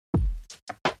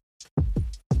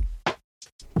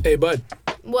Hey, bud.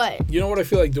 What? You know what I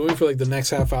feel like doing for like the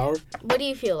next half hour? What do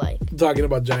you feel like? Talking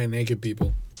about giant naked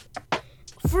people.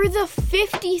 For the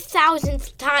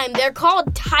 50,000th time, they're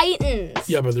called Titans.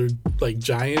 Yeah, but they're like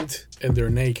giant and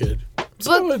they're naked.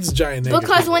 So it's giant naked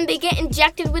Because people. when they get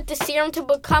injected with the serum to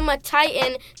become a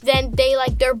Titan, then they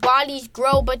their bodies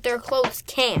grow, but their clothes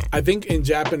can't. I think in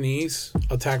Japanese,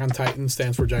 Attack on Titan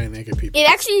stands for giant naked people, It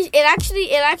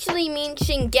actually means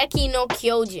Shingeki no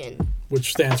Kyojin.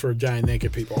 which stands for giant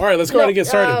naked people. All right, let's go ahead and get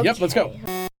started. Okay. Yep, let's go.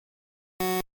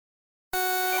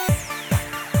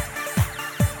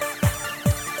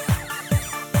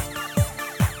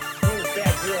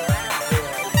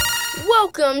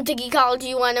 Welcome to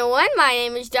Geekology 101. My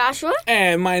name is Joshua.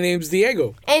 And my name's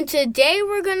Diego, And today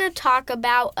we're going to talk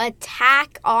about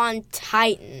Attack on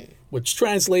Titan. which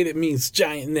translated means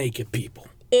giant naked people.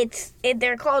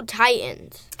 They're called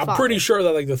Titans. I'm pretty sure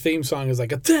that like the theme song is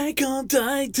like Attack on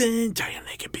Titan, giant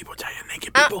naked people,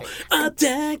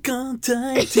 Attack on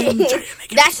Titan, giant naked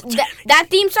people. That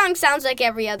theme song sounds like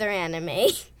every other anime.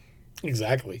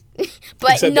 Exactly.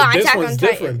 But Except not that this Attack one's on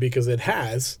different Titan. because it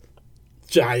has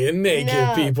giant naked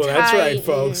No, people. That's right, Titans.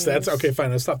 folks. That's okay.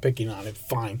 Fine. Let's stop picking on it.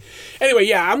 Fine. Anyway,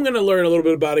 yeah, I'm gonna learn a little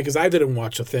bit about it because I didn't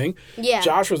watch a thing. Yeah.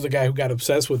 Josh was the guy who got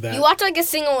obsessed with that. You watched like a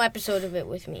single episode of it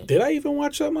with me. Did I even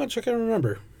watch that much? I can't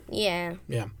remember. Yeah.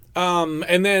 Yeah.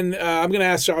 And then I'm going to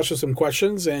ask Joshua some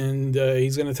questions, and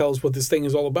he's going to tell us what this thing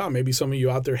is all about. Maybe some of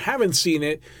you out there haven't seen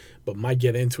it, but might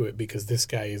get into it because this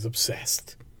guy is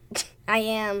obsessed. I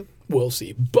am. We'll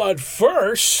see. But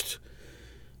first,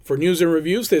 for news and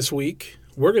reviews this week,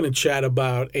 we're going to chat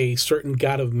about a certain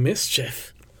god of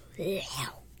mischief.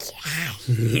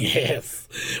 Yes.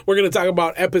 We're going to talk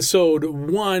about episode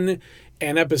 1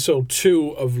 and episode 2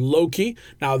 of Loki.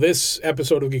 Now, this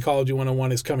episode of Geekology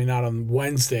 101 is coming out on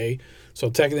Wednesday. So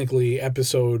technically,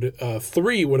 episode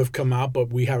 3 would have come out,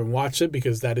 but we haven't watched it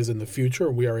because that is in the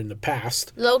future. We are in the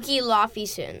past. Loki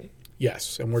Lofison.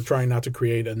 Yes, and we're trying not to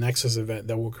create a Nexus event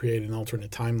that will create an alternate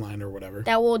timeline or whatever.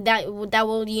 That will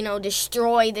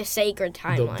destroy the sacred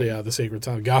timeline. The sacred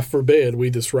time. God forbid we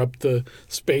disrupt the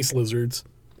space lizards.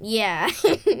 Yeah.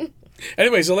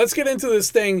 Anyway, so let's get into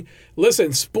this thing.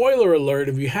 Listen, spoiler alert,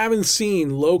 if you haven't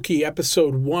seen Loki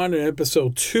episode 1 and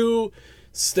episode 2,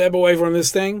 step away from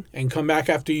this thing and come back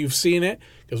after you've seen it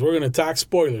because we're going to talk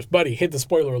spoilers. Buddy, hit the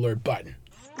spoiler alert button.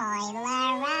 Spoiler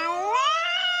alert!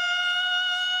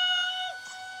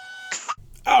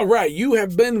 All right, you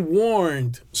have been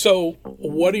warned. So,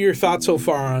 what are your thoughts so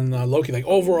far on Loki? Like,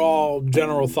 overall,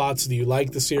 general thoughts. Do you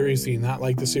like the series? Do you not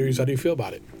like the series? How do you feel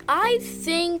about it? I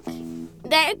think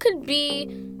that it could be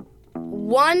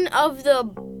one of the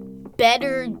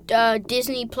better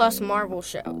Disney Plus Marvel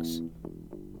shows.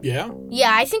 Yeah? Yeah,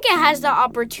 I think it has the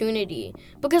opportunity.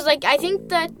 Because, I think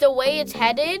that the way it's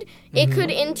headed, it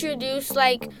could introduce,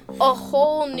 a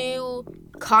whole new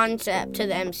concept to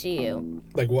the MCU.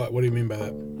 Like what? What do you mean by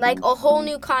that? Like, a whole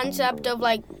new concept of,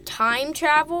 time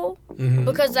travel.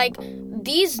 Because,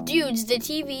 these dudes, the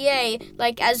TVA,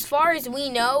 as far as we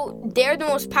know, they're the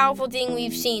most powerful thing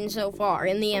we've seen so far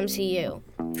in the MCU.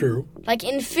 True.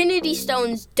 Infinity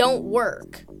Stones don't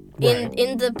work Right.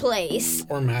 in the place.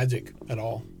 Or magic at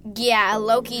all. Yeah,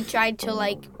 Loki tried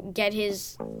to, get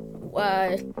his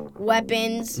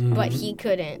weapons, but he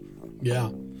couldn't. Yeah.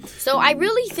 So I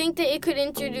really think that it could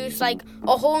introduce, a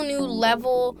whole new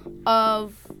level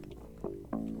of,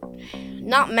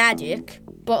 not magic,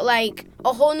 but,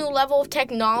 a whole new level of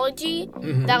technology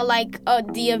that,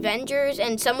 the Avengers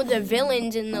and some of the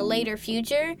villains in the later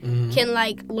future can,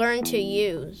 learn to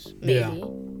use, maybe. Yeah.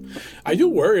 I do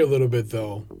worry a little bit,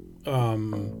 though,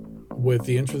 with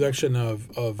the introduction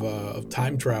of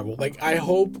time travel. I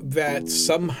hope that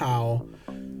somehow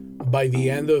by the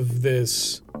end of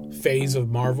this phase of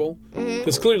Marvel,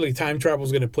 because clearly time travel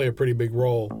is going to play a pretty big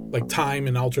role, time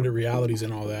and alternate realities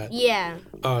and all that. Yeah.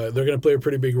 They're going to play a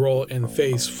pretty big role in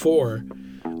phase 4.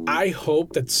 I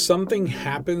hope that something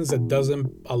happens that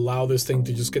doesn't allow this thing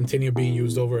to just continue being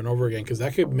used over and over again, because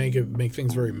that could make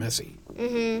things very messy.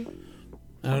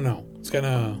 I don't know. It's kind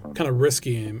of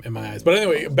risky in my eyes. But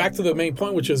anyway, back to the main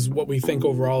point, which is what we think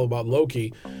overall about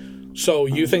Loki. So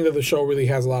you think that the show really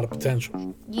has a lot of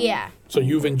potential? Yeah. So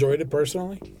you've enjoyed it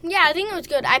personally? Yeah, I think it was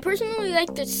good. I personally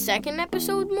liked the second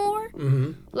episode more.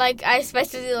 I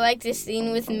especially like this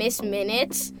scene with Miss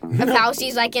Minutes of how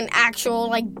she's an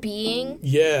actual being.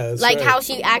 Yeah. That's Like right. how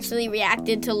she actually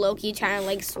reacted to Loki trying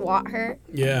to swat her.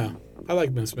 Yeah. I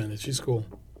like Miss Minutes. She's cool.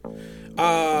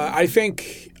 I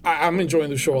think I'm enjoying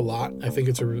the show a lot. I think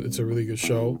it's a really good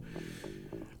show.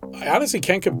 I honestly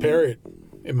can't compare it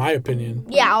in my opinion.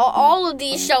 Yeah, all of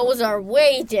these shows are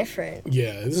way different.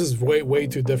 Yeah, this is way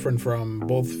too different from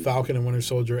both Falcon and Winter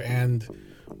Soldier and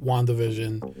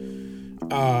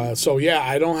WandaVision. So yeah,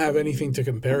 I don't have anything to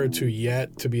compare it to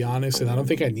yet, to be honest, and I don't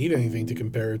think I need anything to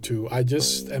compare it to. I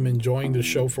just am enjoying the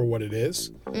show for what it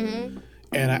is. Mm-hmm.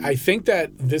 And I think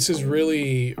that this is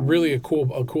really a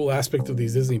cool aspect of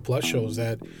these Disney Plus shows,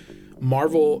 that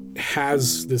Marvel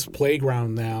has this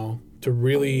playground now to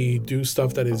really do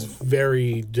stuff that is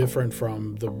very different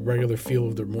from the regular feel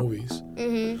of their movies.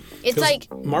 Mm-hmm. It's like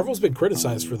Marvel's been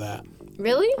criticized for that.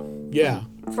 Really? Yeah.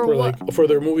 For what? Like, for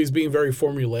their movies being very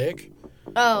formulaic.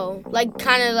 Oh, like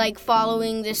kind of like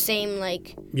following the same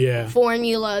like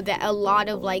formula that a lot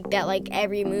of like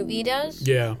every movie does.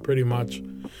 Yeah, pretty much.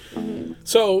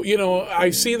 So, you know,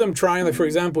 I see them trying, like, for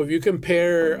example, if you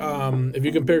compare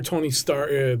Tony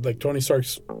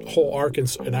Stark's whole arc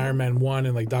in Iron Man 1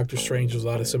 and like Doctor Strange, there's a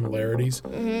lot of similarities.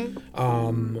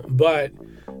 Mm-hmm. But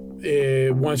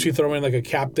once you throw in like a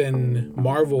Captain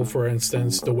Marvel, for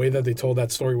instance, the way that they told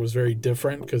that story was very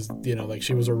different because, you know, like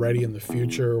she was already in the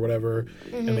future or whatever,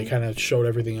 and they kind of showed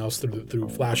everything else through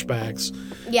flashbacks.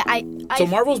 Yeah, so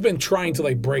Marvel's been trying to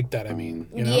like break that. I mean,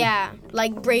 you know? Yeah,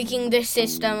 like breaking the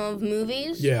system of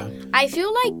movies. Yeah, I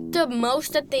feel like the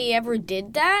most that they ever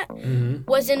did that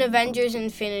was in Avengers: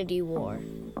 Infinity War.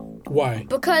 Why?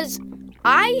 Because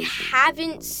I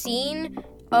haven't seen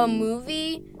a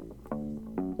movie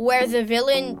where the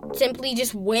villain simply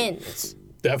just wins.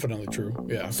 Definitely true.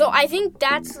 Yeah. So I think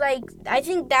that's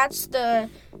the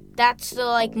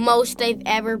like most they've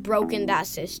ever broken that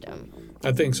system.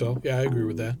 I think so. Yeah, I agree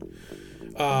with that.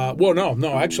 Well,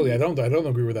 no, actually, I don't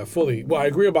agree with that fully. Well, I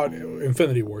agree about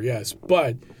Infinity War, yes,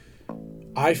 but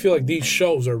I feel like these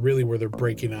shows are really where they're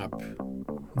breaking up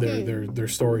their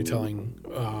storytelling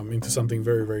into something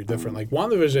very, very different. Like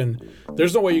WandaVision,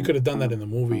 there's no way you could have done that in the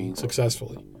movie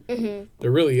successfully. Mm-hmm.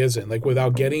 There really isn't. Like,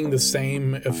 without getting the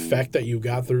same effect that you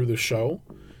got through the show,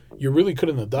 you really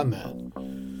couldn't have done that.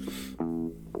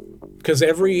 Because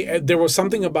there was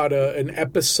something about an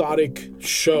episodic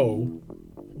show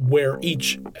where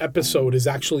each episode is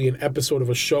actually an episode of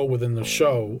a show within the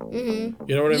show. Mm-hmm.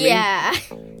 You know what I mean? Yeah.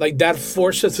 Like, that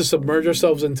forced us to submerge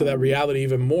ourselves into that reality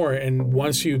even more. And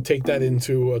once you take that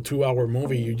into a 2-hour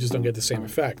movie, you just don't get the same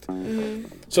effect. Mm-hmm.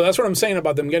 So that's what I'm saying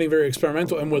about them getting very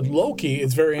experimental. And with Loki,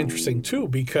 it's very interesting, too,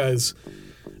 because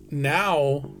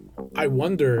now I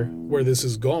wonder where this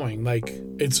is going. Like,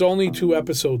 it's only 2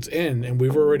 episodes in, and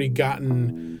we've already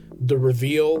gotten the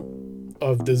reveal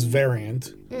of this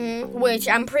variant. Mm-hmm. Which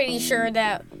I'm pretty sure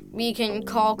that we can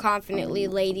call confidently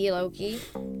Lady Loki.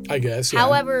 I guess, yeah.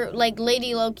 However, like,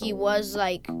 Lady Loki was,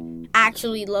 like,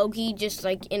 actually Loki, just,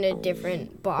 like, in a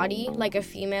different body, like a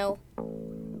female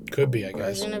could be, I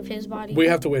guess, version of his body. We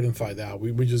have to wait and find out.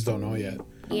 We just don't know yet.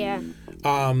 Yeah.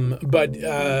 But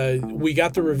we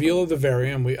got the reveal of the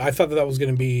variant. I thought that was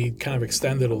going to be kind of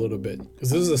extended a little bit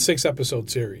because this is a 6-episode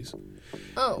series.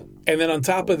 Oh. And then on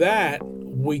top of that,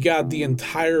 we got the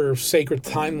entire sacred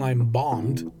timeline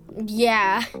bombed.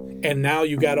 Yeah. And now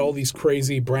you got all these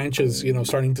crazy branches, you know,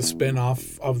 starting to spin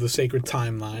off of the sacred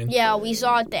timeline. Yeah, we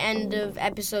saw at the end of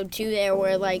episode 2 there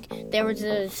where, like, there was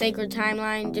a sacred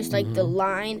timeline, just like the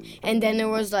line, and then there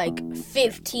was, like,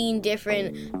 15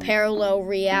 different parallel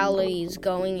realities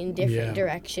going in different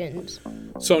directions.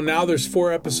 So now there's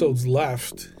 4 episodes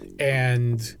left,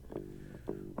 and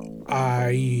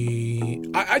I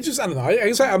don't know. I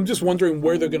guess I'm just wondering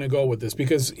where they're going to go with this,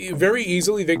 because very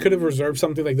easily they could have reserved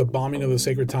something like the bombing of the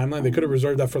sacred timeline. They could have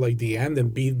reserved that for like the end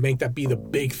and make that be the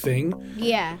big thing.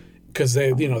 Yeah. Because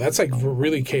that's like a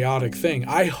really chaotic thing.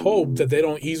 I hope that they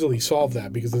don't easily solve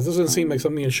that, because it doesn't seem like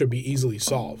something that should be easily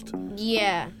solved.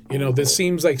 Yeah. You know, this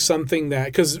seems like something that,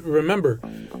 because remember,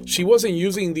 she wasn't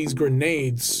using these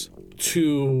grenades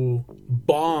to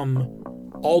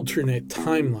bomb alternate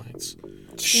timelines.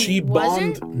 She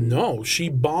bombed. No, she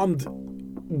bombed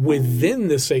within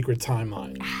the sacred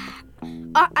timeline.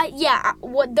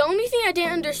 What the only thing I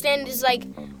didn't understand is like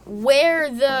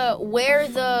where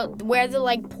the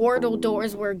like portal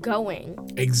doors were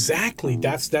going. Exactly.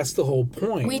 That's the whole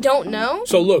point. We don't know.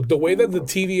 So look, the way that the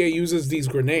TVA uses these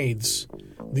grenades,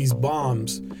 these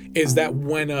bombs, is that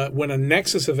when a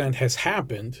Nexus event has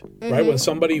happened, right? When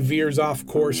somebody veers off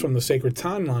course from the sacred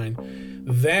timeline,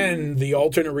 then the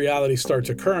alternate reality starts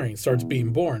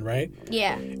being born, right?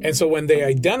 Yeah. And so when they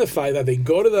identify that, they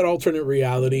go to that alternate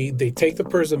reality, they take the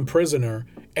person prisoner,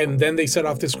 and then they set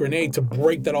off this grenade to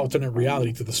break that alternate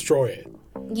reality, to destroy it.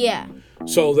 Yeah.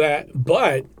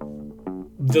 But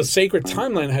the sacred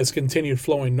timeline has continued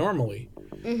flowing normally.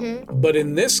 Mm-hmm. But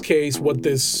in this case, what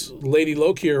this Lady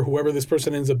Loki or whoever this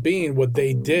person ends up being, what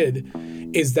they did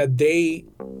is that they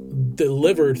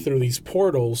delivered through these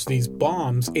portals, these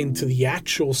bombs, into the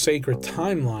actual sacred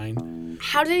timeline.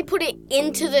 How did they put it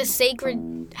into the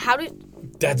sacred?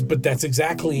 That's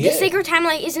exactly The it. sacred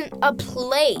timeline isn't a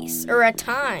place or a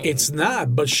time. It's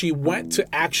not, but she went to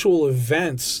actual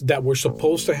events that were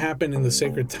supposed to happen in the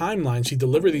sacred timeline. She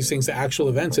delivered these things to actual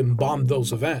events and bombed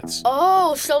those events.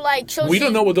 Oh, We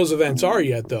don't know what those events are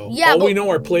yet, though. Yeah, All we but- know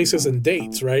are places and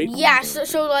dates, right? Yeah,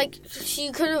 so like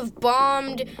she could have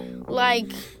bombed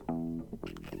like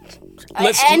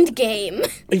an end game.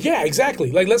 Yeah,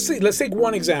 exactly. Like let's take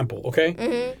one example, okay?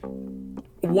 Mm-hmm.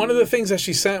 One of the things that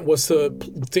she sent was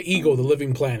to Ego, the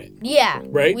living planet. Yeah,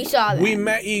 Right? We saw that. We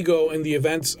met Ego in the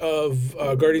events of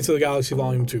Guardians of the Galaxy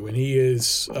Volume 2, and he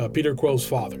is Peter Quill's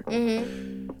father.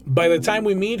 Mm-hmm. By the time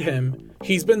we meet him,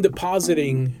 he's been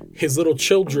depositing his little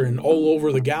children all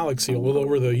over the galaxy, all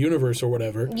over the universe or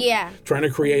whatever, Yeah. trying to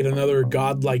create another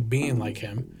godlike being like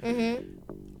him. Mm-hmm.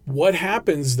 What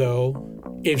happens,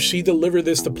 though, if she delivered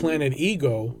this to Planet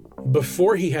Ego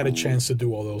before he had a chance to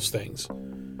do all those things?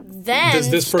 Then Does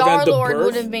this prevent the Star-Lord birth?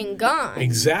 would have been gone.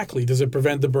 Exactly. Does it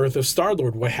prevent the birth of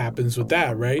Star-Lord? What happens with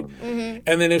that, right? Mm-hmm.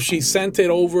 And then if she sent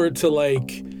it over to,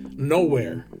 like,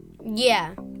 nowhere,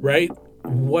 Yeah. right?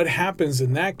 What happens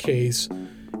in that case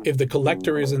if the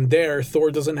collector isn't there?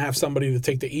 Thor doesn't have somebody to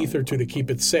take the ether to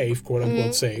keep it safe,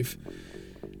 quote-unquote safe.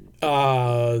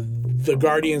 The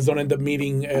Guardians don't end up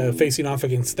facing off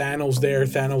against Thanos there.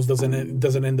 Thanos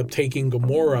doesn't end up taking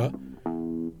Gamora,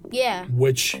 Yeah.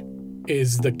 which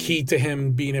is the key to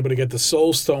him being able to get the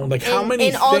Soul Stone. Like, how many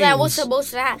and things all that was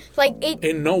supposed to happen. Like it.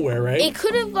 in nowhere, right? It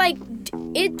could have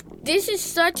This is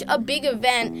such a big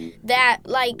event that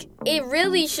like it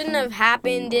really shouldn't have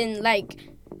happened in like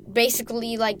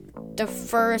basically like the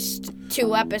first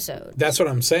 2 episodes. That's what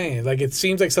I'm saying. Like, it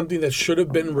seems like something that should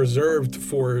have been reserved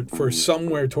for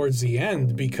somewhere towards the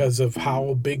end because of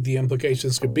how big the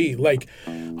implications could be. Like,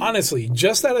 honestly,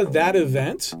 just out of that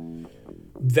event,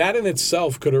 that in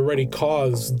itself could already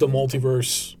cause the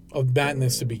multiverse of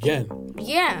madness to begin.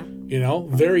 Yeah. You know,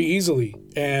 very easily.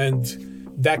 And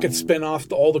that could spin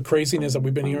off all the craziness that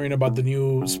we've been hearing about the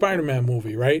new Spider-Man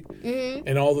movie, right? Mm-hmm.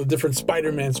 And all the different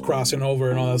Spider-Mans crossing over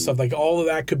and all that stuff. Like, all of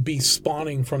that could be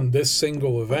spawning from this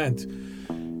single event.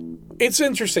 It's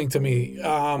interesting to me.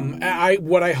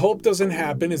 What I hope doesn't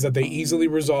happen is that they easily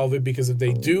resolve it, because if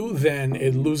they do, then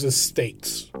it loses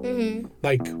stakes. Mm-hmm.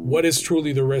 Like, what is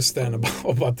truly the risk then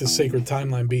about this sacred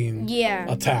timeline being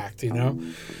attacked, you know?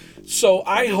 So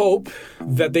I hope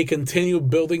that they continue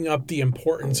building up the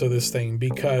importance of this thing,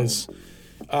 because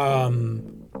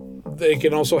they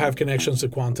can also have connections to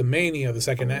Quantumania,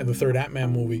 the third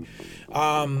Ant-Man movie.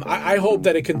 I hope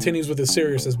that it continues with the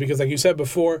seriousness, because like you said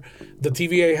before, the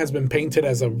TVA has been painted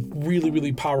as a really,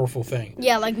 really powerful thing.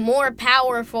 Yeah, like more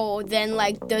powerful than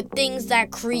like the things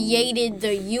that created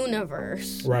the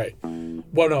universe. Right.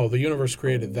 Well, no, the universe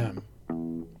created them.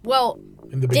 Well,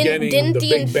 in the beginning, didn't the the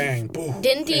Big Bang, poof,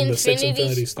 didn't the and the 6 Infinity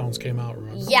Infinity Stones came out,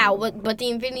 remember? Yeah, but the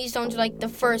Infinity Stones are like the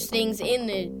first things in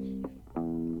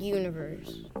the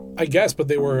universe. I guess, but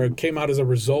they came out as a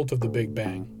result of the Big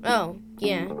Bang. Oh,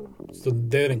 yeah. So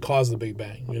they didn't cause the Big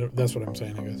Bang. You know, that's what I'm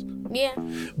saying, I guess. Yeah.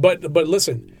 But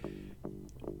listen,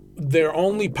 they're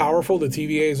only powerful. The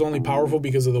TVA is only powerful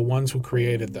because of the ones who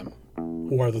created them,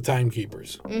 who are the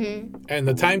timekeepers. Mm-hmm. And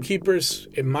the timekeepers,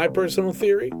 in my personal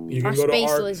theory, you can Are go to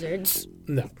space lizards.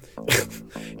 No.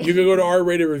 You can go to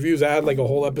R-rated reviews. I had like a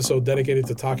whole episode dedicated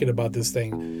to talking about this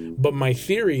thing. But my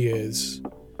theory is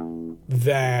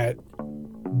that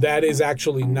is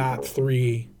actually not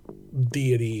 3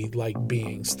 deity-like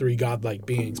beings, 3 godlike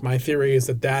beings. My theory is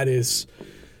that is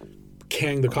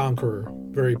Kang the Conqueror,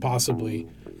 very possibly,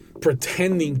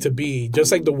 pretending to be,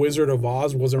 just like the Wizard of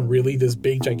Oz wasn't really this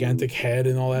big, gigantic head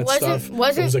and all that stuff. It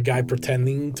was a guy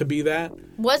pretending to be that.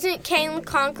 Wasn't Kang the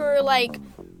Conqueror, like,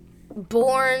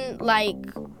 born, like,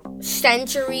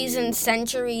 centuries and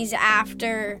centuries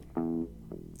after...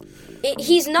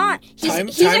 He's not... He's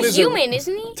a human,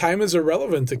 isn't he? Time is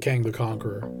irrelevant to Kang the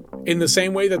Conqueror. In the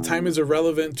same way that time is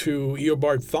irrelevant to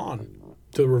Eobard Thawne,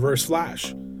 to Reverse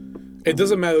Flash. It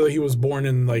doesn't matter that he was born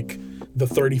in, like, the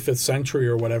 35th century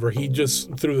or whatever. He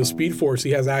just, through the Speed Force,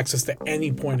 he has access to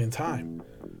any point in time.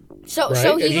 So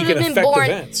right? he could have been born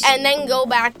and then go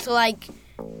back to, like...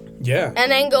 Yeah.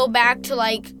 And then go back to,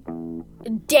 like,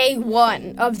 day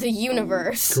 1 of the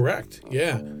universe. Correct,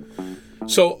 yeah.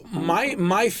 So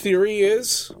my theory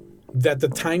is that the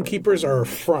timekeepers are a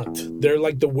front. They're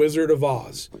like the Wizard of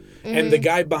Oz. Mm-hmm. And the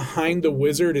guy behind the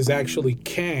wizard is actually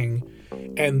Kang.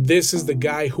 And this is the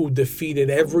guy who defeated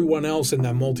everyone else in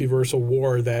that multiversal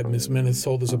war that Ms. Minutes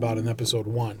told us about in episode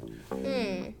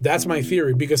 1. That's my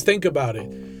theory. Because think about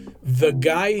it. the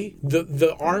guy,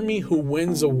 the army who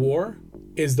wins a war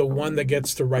is the one that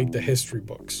gets to write the history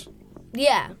books.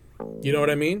 Yeah. You know what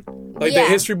I mean? Like Yeah. the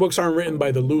history books aren't written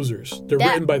by the losers. They're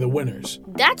written by the winners.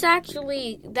 That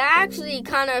actually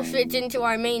kind of fits into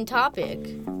our main topic.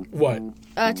 What?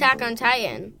 Attack on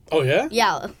Titan. Oh, yeah?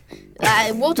 Yeah.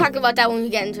 We'll talk about that when we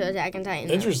get into Attack on Titan.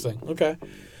 Interesting. Okay.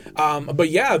 But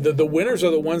yeah, the winners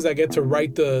are the ones that get to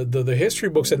write the history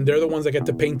books, and they're the ones that get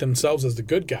to paint themselves as the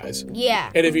good guys. Yeah.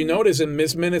 And if you notice in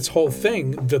Miss Minute's whole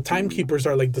thing, the timekeepers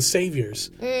are like the saviors.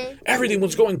 Everything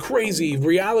was going crazy.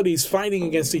 Realities fighting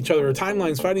against each other, or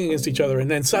timelines fighting against each other, and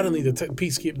then suddenly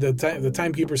the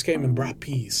timekeepers came and brought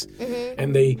peace,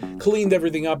 and they cleaned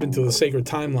everything up into the sacred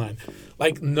timeline.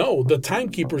 Like, no, the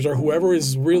timekeepers are whoever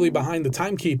is really behind the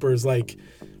timekeepers. Like,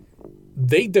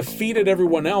 they defeated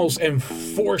everyone else and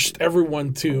forced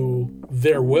everyone to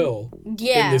their will in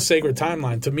Yeah. the sacred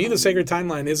timeline. To me, the sacred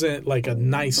timeline isn't like a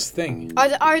nice thing.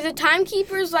 Are the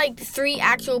timekeepers like 3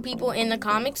 actual people in the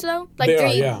comics though? Like They are,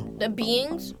 3 yeah. the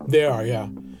beings? They are, yeah.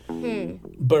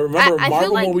 But remember, I feel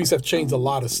Marvel like- movies have changed a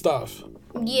lot of stuff,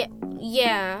 Yeah.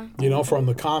 Yeah. you know, from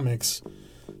the comics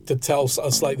to tell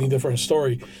a slightly different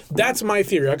story. That's my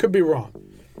theory. I could be wrong.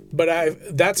 But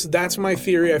that's my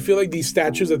theory. I feel like these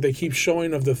statues that they keep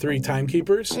showing of the 3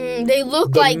 timekeepers, They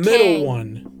look the like middle Kang.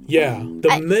 one, yeah, the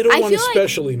I middle one feel like-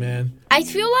 especially, man. I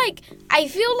feel like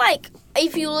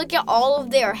if you look at all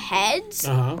of their heads,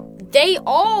 they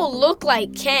all look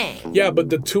like Kang. Yeah, but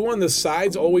the 2 on the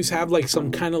sides always have like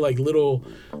some kind of like little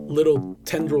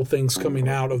tendril things coming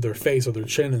out of their face or their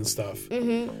chin and stuff.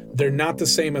 They're not the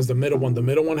same as the middle one. The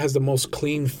middle one has the most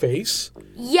clean face,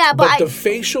 Yeah, but but the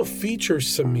facial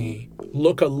features to me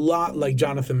look a lot like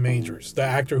Jonathan Majors, the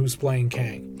actor who's playing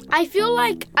Kang. I feel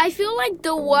like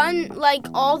the one like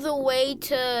all the way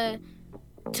to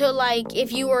like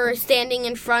if you were standing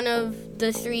in front of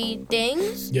the 3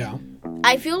 things, Yeah.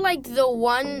 I feel like the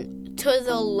one to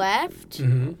the left,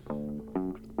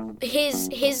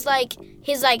 his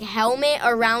like helmet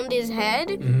around his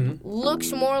head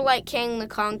looks more like Kang the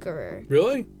Conqueror.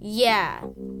 Really? Yeah.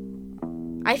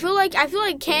 I feel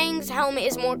like Kang's helmet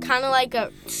is more kind of like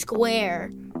a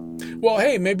square. Well,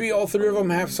 hey, maybe all 3 of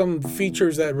them have some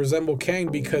features that resemble Kang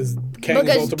because Kang is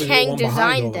Because ultimately Kang the one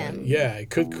behind all designed that. them. Yeah, it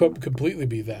could completely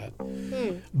be that.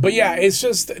 But yeah, it's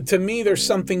just, to me, there's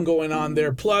something going on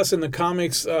there. Plus, in the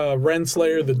comics,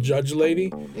 Renslayer, the judge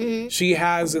lady, she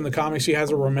has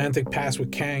a romantic past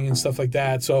with Kang and stuff like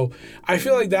that. So I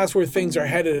feel like that's where things are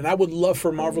headed. And I would love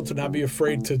for Marvel to not be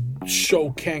afraid to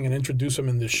show Kang and introduce him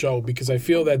in this show, because I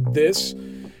feel that this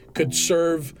could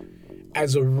serve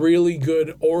as a really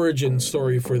good origin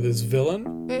story for this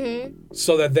villain,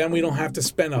 so that then we don't have to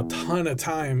spend a ton of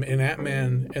time in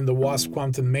Ant-Man and the Wasp: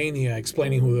 Quantumania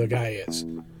explaining who the guy is,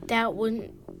 That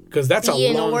wouldn't because that's be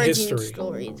a an long origin history.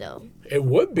 story though. It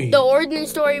would be. The origin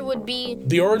story would be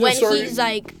The origin when story- he's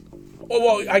like, Oh,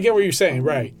 well, I get what you're saying,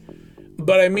 right?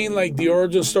 But I mean, like, the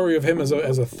origin story of him as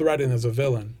a threat and as a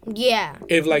villain. yeah,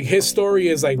 If, like, his story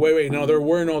is like, wait, no, there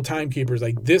were no timekeepers.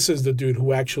 Like, this is the dude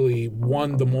who actually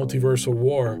won the multiversal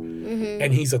war,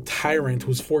 and he's a tyrant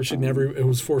who's forcing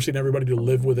everybody to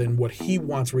live within what he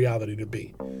wants reality to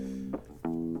be.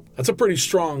 That's a pretty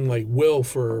strong, like, will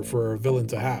for a villain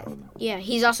to have. yeah,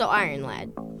 he's also Iron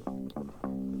Lad.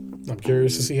 I'm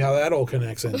curious to see how that all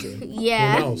connects into it.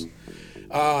 Yeah. Who knows?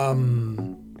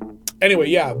 Anyway,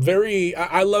 yeah,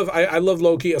 I love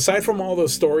Loki. Aside from all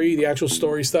the actual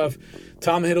story stuff,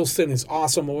 Tom Hiddleston is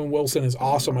awesome. Owen Wilson is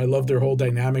awesome. I love their whole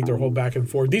dynamic, their whole back and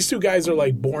forth. These 2 guys are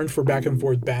like born for back and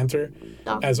forth banter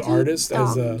as artists,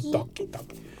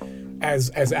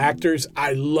 as actors.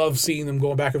 I love seeing them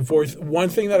going back and forth. One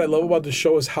thing that I love about the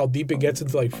show is how deep it gets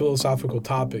into like philosophical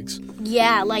topics.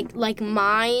 Yeah, like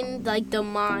mind, like the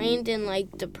mind and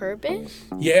like the purpose.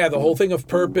 Yeah, the whole thing of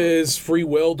purpose, free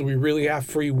will. Do we really have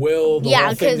free will? The Yeah,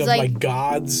 whole thing 'cause, of like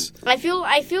gods. I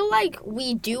feel like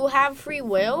we do have free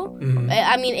will.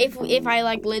 I mean, if I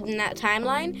like lived in that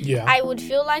timeline, Yeah. I would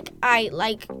feel like I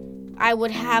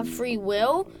would have free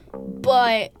will,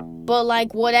 but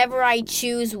like whatever I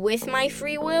choose with my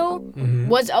free will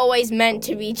was always meant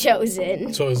to be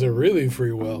chosen. So is it really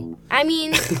free will? I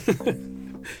mean,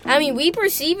 we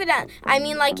perceive it as. I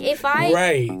mean, like if I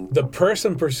Right. The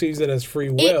person perceives it as free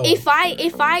will. If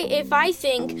I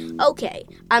think, okay,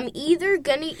 I'm either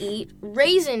gonna eat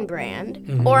Raisin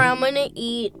Bran or I'm gonna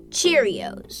eat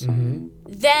Cheerios,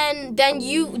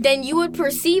 then you would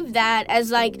perceive that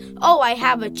as like, oh, I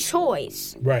have a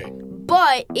choice. Right.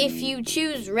 But if you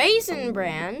choose Raisin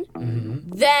Bran,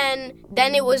 then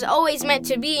it was always meant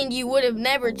to be, and you would have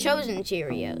never chosen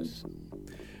Cheerios.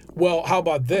 Well, how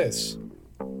about this?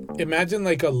 imagine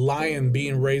like a lion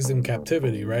being raised in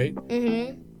captivity, right?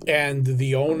 Mm-hmm. And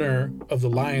the owner of the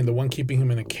lion, the one keeping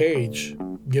him in a cage,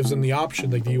 gives him the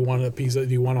option, like, do you want do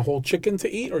you want a whole chicken to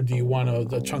eat, or do you want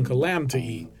a chunk of lamb to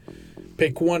eat?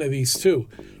 Pick one of these two.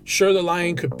 Sure, the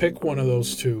lion could pick one of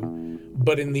those two,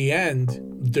 but in the end,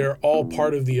 they're all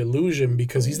part of the illusion,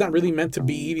 because he's not really meant to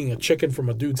be eating a chicken from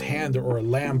a dude's hand or a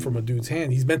lamb from a dude's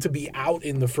hand. He's meant to be out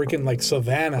in the freaking like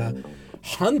savannah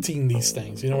hunting these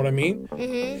things. You know what I mean?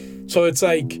 Mm-hmm. So it's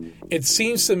like, it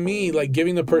seems to me like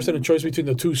giving the person a choice between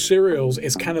the two cereals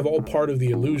is kind of all part of the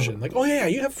illusion. Like, oh yeah,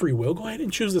 you have free will. Go ahead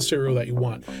and choose the cereal that you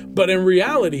want. But in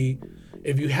reality,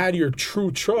 if you had your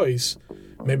true choice,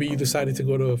 maybe you decided to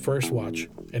go to a First Watch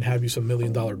and have you some $1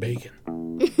 million bacon.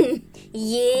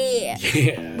 Yeah.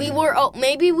 Yeah.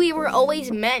 Maybe we were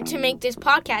always meant to make this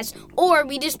podcast, or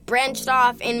we just branched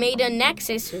off and made a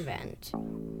Nexus event.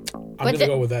 I'm going to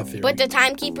go with that theory. But the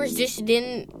timekeepers just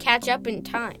didn't catch up in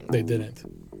time. They didn't.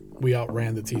 We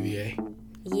outran the TVA.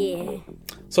 Yeah.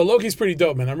 So Loki's pretty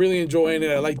dope, man. I'm really enjoying it.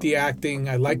 I like the acting.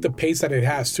 I like the pace that it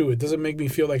has, too. It doesn't make me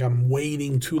feel like I'm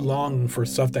waiting too long for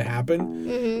stuff to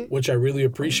happen, which I really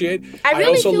appreciate. I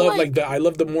also love I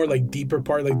love the more like deeper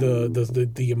part, like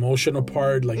the emotional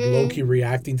part, like Loki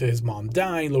reacting to his mom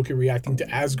dying, Loki reacting to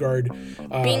Asgard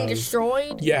being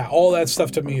destroyed. Yeah, all that stuff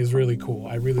to me is really cool.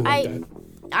 I really like that.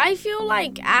 I feel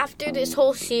like after this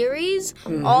whole series,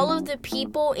 all of the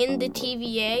people in the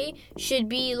TVA should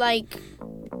be like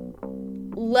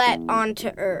let onto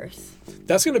Earth.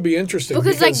 That's going to be interesting.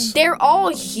 Because like they're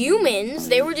all humans.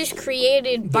 They were just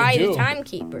created by the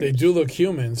timekeepers. They do look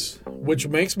humans, which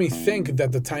makes me think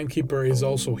that the timekeeper is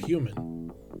also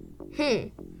human.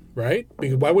 Right?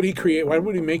 Because why would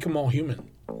he make them all human?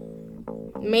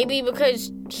 Maybe because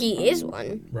he is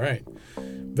one. Right.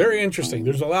 Very interesting.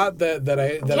 There's a lot that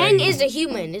Ken is a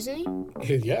human, isn't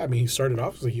he? Yeah, I mean, he started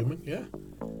off as a human, yeah.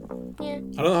 Yeah.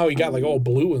 I don't know how he got like all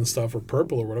blue and stuff, or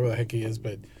purple, or whatever the heck he is,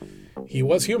 but he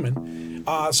was human.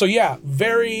 So yeah,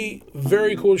 very,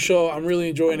 very cool show. I'm really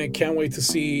enjoying it. Can't wait to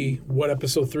see what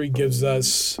episode 3 gives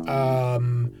us.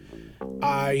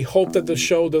 I hope that the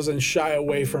show doesn't shy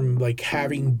away from like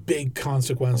having big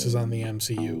consequences on the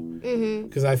MCU.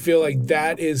 Because I feel like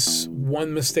that is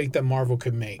one mistake that Marvel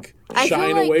could make.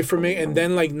 Shying away from it, and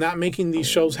then like not making these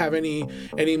shows have any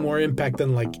more impact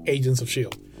than like Agents of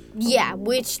S.H.I.E.L.D. Yeah,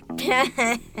 which...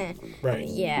 Right.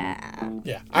 Yeah.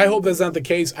 Yeah. I hope that's not the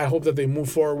case. I hope that they move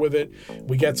forward with it.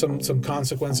 We get some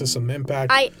consequences, some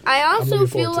impact. I also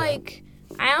feel like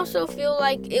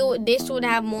this would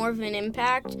have more of an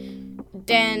impact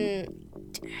than...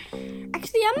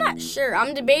 Actually, I'm not sure.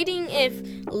 I'm debating if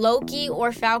Loki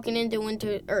or Falcon and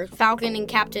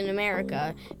Captain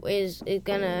America is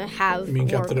gonna have. You mean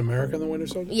Captain America and the Winter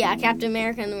Soldier? Yeah, Captain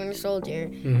America and the Winter Soldier.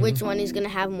 Which one is gonna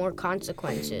have more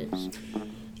consequences?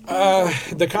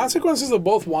 The consequences of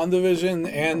both WandaVision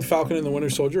and Falcon and the Winter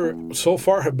Soldier so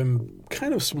far have been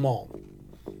kind of small.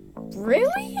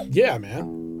 Really? Yeah,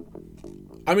 man.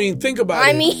 I mean, think about it.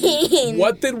 I mean,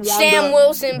 what did Sam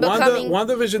Wilson becoming...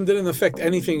 WandaVision didn't affect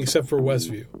anything except for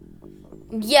Westview.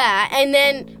 Yeah, and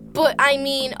then, but I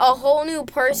mean, a whole new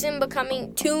person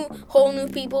becoming... 2 whole new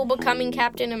people becoming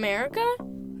Captain America?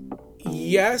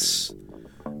 Yes,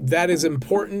 that is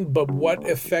important, but what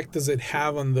effect does it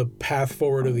have on the path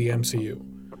forward of the MCU?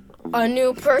 A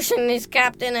new person is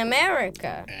Captain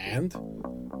America. And?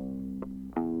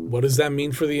 What does that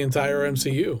mean for the entire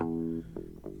MCU?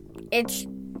 It's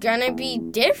gonna be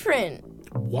different.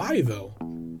 Why, though?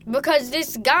 Because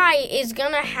this guy is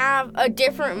gonna have a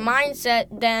different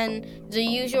mindset than the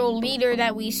usual leader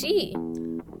that we see.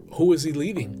 Who is he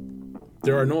leading?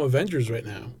 There are no Avengers right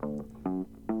now.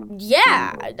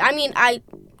 Yeah, I mean,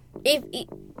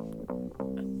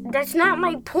 that's not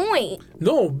my point.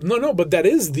 No, but that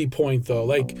is the point, though.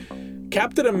 Like,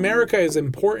 Captain America is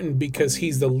important because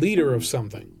he's the leader of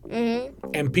something.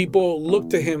 And people look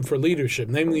to him for leadership,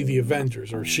 namely the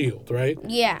Avengers, or S.H.I.E.L.D., right?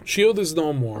 Yeah. S.H.I.E.L.D. is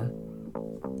no more,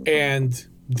 and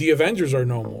the Avengers are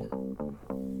no more.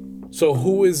 So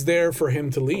who is there for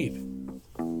him to lead?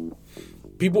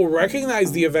 People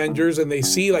recognize the Avengers, and they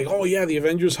see, like, oh yeah, the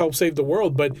Avengers help save the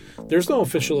world, but there's no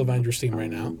official Avengers team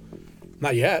right now.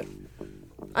 Not yet.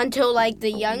 Until, like,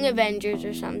 the Young Avengers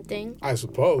or something. I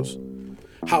suppose.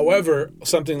 However,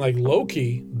 something like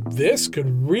Loki, this could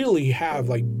really have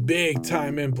like big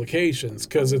time implications,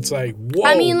 because it's like, whoa.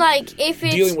 I mean, like, if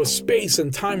it's dealing with space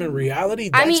and time and reality,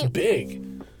 that's big.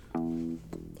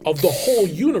 Of the whole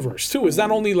universe too. It's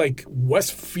not only like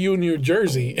Westview, New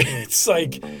Jersey. It's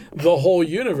like the whole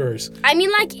universe. I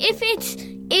mean, like,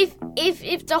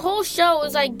 if the whole show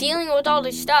is like dealing with all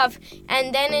this stuff,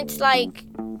 and then it's like,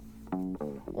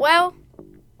 well,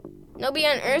 Nobody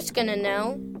on Earth's gonna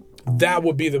know. That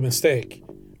would be the mistake,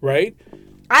 right?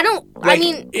 I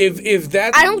mean, if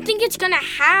that, I don't think it's gonna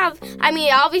have. I mean,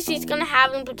 obviously, it's gonna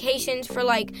have implications for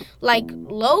like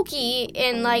Loki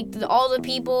and like all the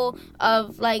people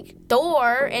of like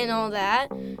Thor and all that.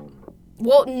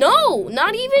 Well, no,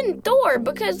 not even Thor,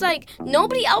 because like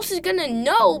nobody else is gonna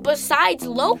know besides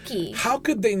Loki. How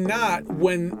could they not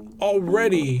when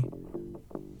already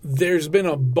there's been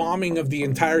a bombing of the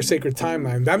entire sacred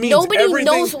timeline? That means Nobody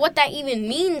knows what that even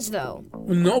means, though.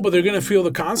 No, but they're gonna feel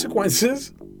the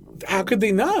consequences. How could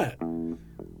they not?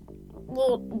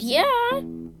 Well, yeah,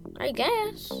 I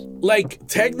guess. Like,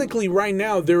 technically, right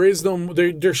now, there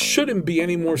shouldn't be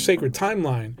any more sacred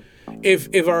timeline.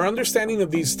 If our understanding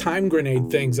of these time grenade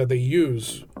things that they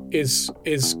use is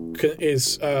what's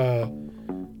the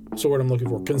word I'm looking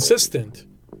for? Consistent.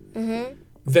 Mm-hmm.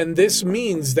 Then this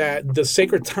means that the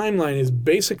sacred timeline is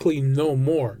basically no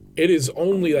more. It is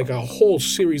only like a whole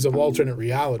series of alternate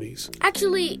realities.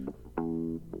 Actually,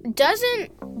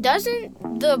 doesn't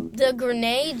the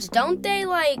grenades, don't they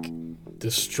like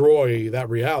destroy that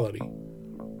reality?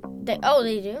 They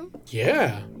do?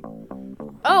 Yeah.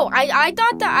 Oh, I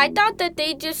thought that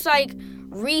they just like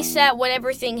reset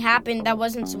whatever thing happened that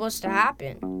wasn't supposed to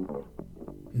happen.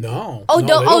 No. Oh,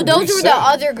 no, those reset. were the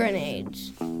other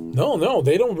grenades. No,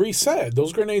 they don't reset.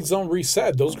 Those grenades don't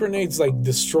reset. Those grenades like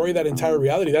destroy that entire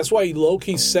reality. That's why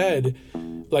Loki said,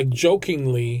 like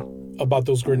jokingly, about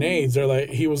those grenades.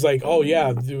 He was like, "Oh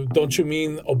yeah, don't you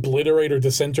mean obliterate or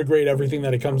disintegrate everything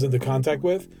that it comes into contact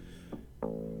with?"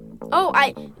 Oh,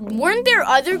 weren't there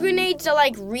other grenades that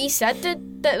like reset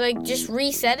that like just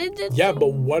resetted it? Yeah,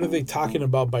 but what are they talking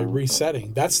about by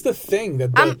resetting? That's the thing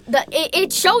that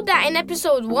it showed that in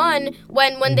episode 1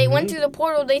 when they went through the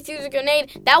portal, they threw the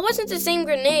grenade. That wasn't the same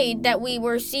grenade that we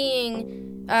were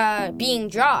seeing being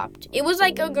dropped. It was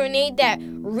like a grenade that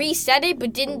reset it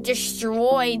but didn't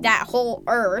destroy that whole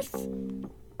Earth.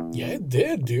 Yeah, it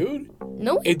did, dude.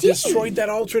 No, it destroyed that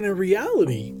alternate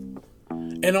reality.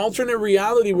 An alternate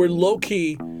reality where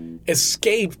Loki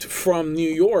escaped from New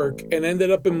York and ended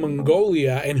up in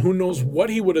Mongolia, and who knows what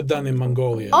he would have done in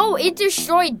Mongolia. Oh, it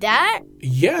destroyed that?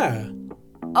 Yeah.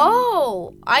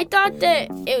 Oh, I thought that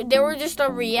there were just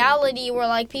a reality where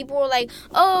like people were like,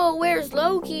 "Oh, where's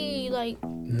Loki?" Like,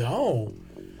 no.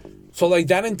 So like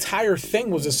that entire thing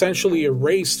was essentially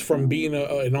erased from being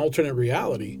an alternate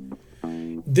reality.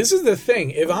 This is the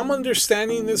thing. If I'm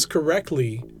understanding this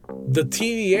correctly, the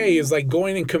TVA is like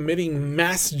going and committing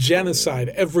mass genocide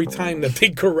every time that they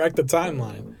correct the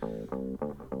timeline.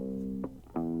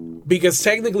 Because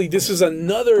technically this is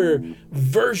another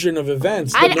version of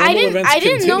events. I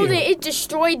didn't know that it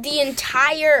destroyed the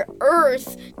entire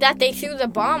Earth that they threw the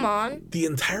bomb on. The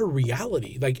entire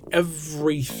reality. Like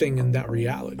everything in that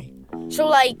reality. So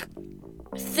like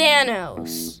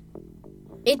Thanos.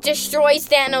 It destroys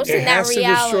Thanos in that reality. It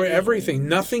has to destroy everything.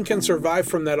 Nothing can survive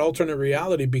from that alternate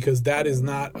reality because that is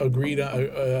not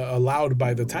allowed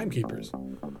by the timekeepers.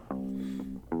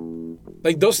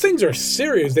 Like, those things are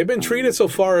serious. They've been treated so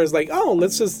far as like, oh,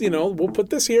 let's just, we'll put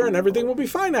this here and everything will be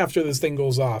fine after this thing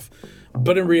goes off.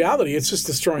 But in reality, it's just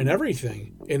destroying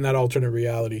everything in that alternate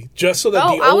reality. Just so that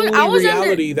the only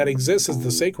reality that exists is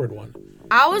the sacred one.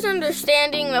 I was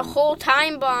understanding the whole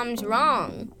time bomb's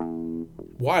wrong.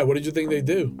 Why? What did you think they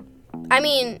do? I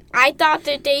mean, I thought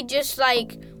that they just,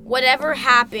 like, whatever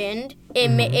happened,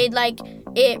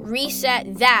 it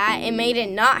reset that and made it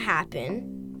not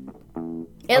happen.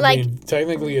 I mean,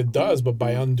 technically it does, but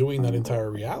by undoing that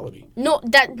entire reality. No,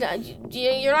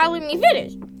 you're not letting me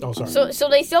finish. Oh, sorry. So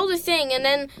they throw the thing, and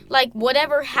then, like,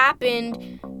 whatever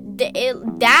happened,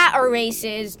 that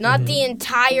erases, not the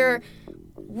entire...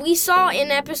 We saw in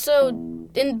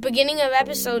the beginning of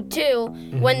episode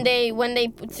 2, when they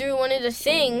threw one of the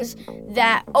things,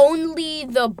 that only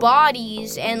the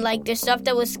bodies and like the stuff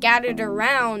that was scattered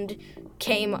around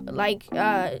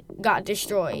got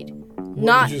destroyed.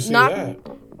 When did you say that?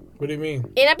 What do you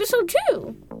mean? In episode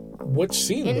 2. Which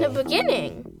scene? In the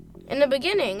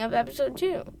beginning of episode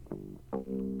 2.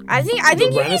 I think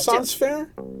the Renaissance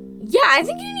Fair? Yeah, I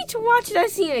think you need to watch that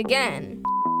scene again.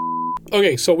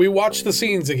 Okay, so we watched the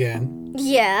scenes again.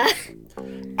 Yeah.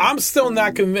 I'm still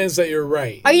not convinced that you're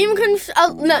right. Are you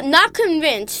not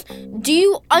convinced? Do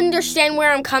you understand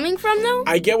where I'm coming from, though?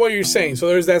 I get what you're saying. So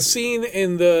there's that scene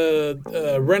in the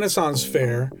Renaissance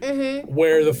Fair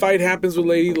where the fight happens with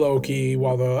Lady Loki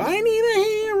while I need a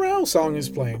hero Farewell song is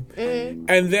playing.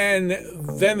 And then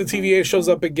the TVA shows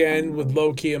up again with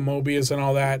Loki and Mobius and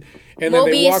all that. And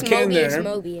then they walk in there.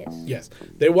 Mobius. Yes.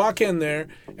 They walk in there,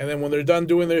 and then when they're done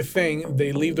doing their thing,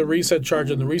 they leave the reset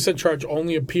charge, and the reset charge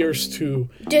only appears to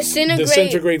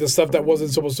disintegrate the stuff that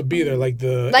wasn't supposed to be there, like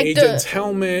the agent's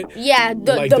helmet. Yeah,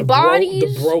 the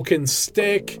bodies. The broken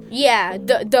stick. Yeah,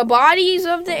 the bodies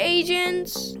of the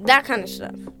agents. That kind of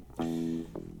stuff.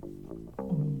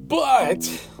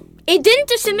 But it didn't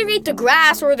disintegrate the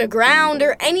grass or the ground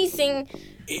or anything.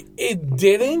 It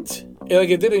didn't.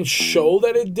 It didn't show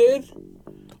that it did.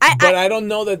 I don't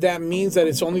know that means that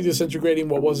it's only disintegrating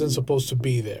what wasn't supposed to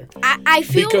be there. I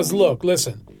feel... Because, look,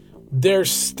 listen.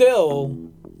 There's still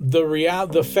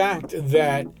the fact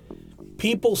that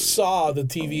people saw the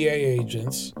TVA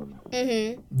agents.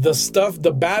 Mm-hmm.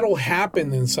 The battle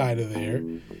happened inside of there.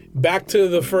 Back to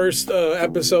the first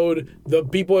episode, the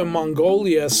people in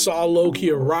Mongolia saw Loki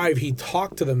arrive. He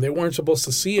talked to them. They weren't supposed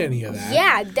to see any of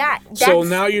that. Yeah, so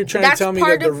now you're trying to tell me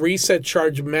that the reset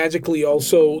charge magically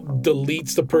also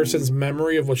deletes the person's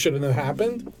memory of what shouldn't have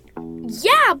happened?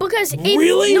 Yeah, because...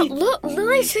 Really? No, look,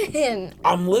 listen.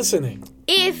 I'm listening.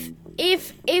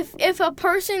 If a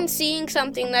person seeing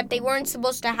something that they weren't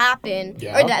supposed to happen,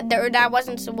 or that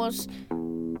wasn't supposed...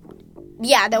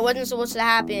 Yeah, that wasn't supposed to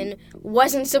happen.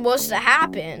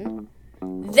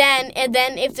 Then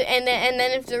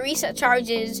if the reset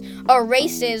charges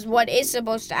erases what is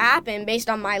supposed to happen based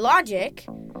on my logic,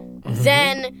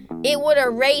 then it would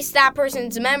erase that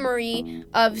person's memory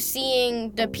of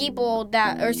seeing the people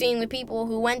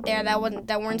who went there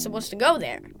that weren't supposed to go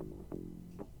there.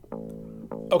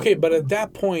 Okay, but at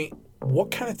that point, what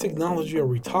kind of technology are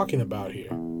we talking about here?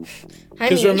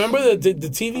 Because remember that the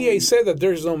TVA said that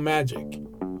there's no magic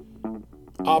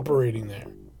operating there.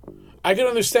 I can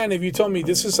understand if you told me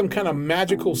this is some kind of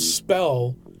magical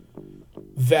spell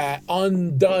that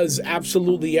undoes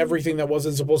absolutely everything that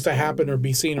wasn't supposed to happen or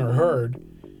be seen or heard.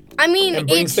 And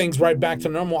brings things right back to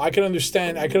normal. I can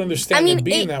understand it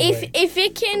being that way. If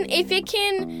it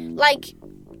can like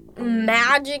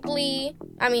magically,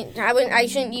 I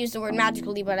shouldn't use the word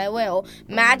magically, but I will,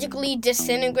 magically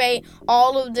disintegrate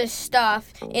all of this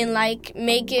stuff and like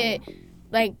make it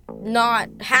like not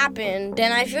happen,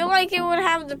 then I feel like it would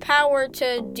have the power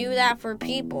to do that for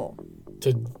people.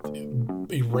 To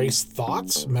erase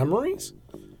thoughts, memories?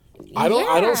 I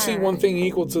don't see one thing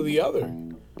equal to the other.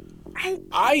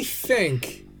 I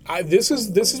think this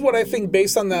is what I think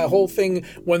based on that whole thing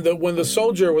when the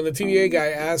TVA guy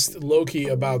asked Loki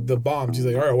about the bombs. He's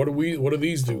like, all right, what do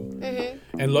these do? Mm-hmm.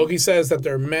 And Loki says that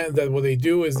that what they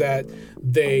do is that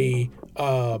they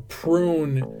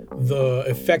prune the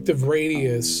effective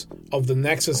radius of the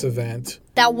Nexus event.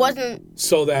 That wasn't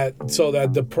so that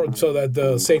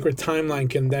the sacred timeline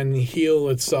can then heal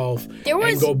itself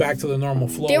and go back to the normal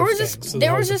flow. There was a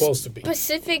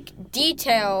specific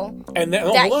detail. And then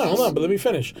hold on, but let me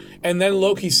finish. And then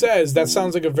Loki says that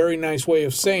sounds like a very nice way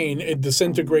of saying it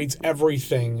disintegrates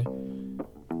everything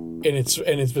in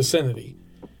its vicinity.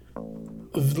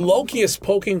 Loki is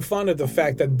poking fun at the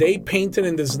fact that they painted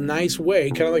in this nice way,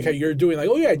 kind of like how you're doing, like,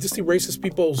 oh yeah, it just erases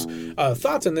people's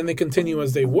thoughts and then they continue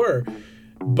as they were.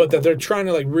 But that they're trying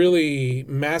to like really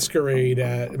masquerade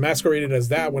it as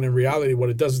that, when in reality what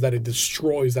it does is that it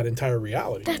destroys that entire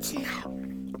reality. That's not...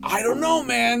 I don't know,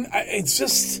 man. It's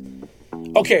just...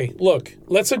 Okay, look,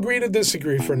 let's agree to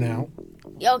disagree for now.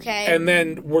 Okay. And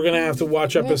then we're going to have to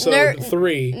watch episode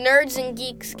 3. Nerds and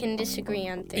geeks can disagree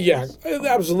on things. Yeah,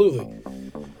 absolutely.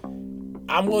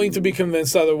 I'm willing to be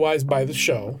convinced otherwise by the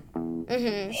show.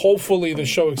 Mm-hmm. Hopefully the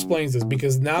show explains this,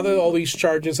 because now that all these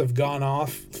charges have gone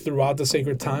off throughout the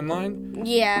sacred timeline,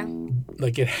 yeah,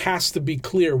 like it has to be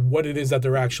clear what it is that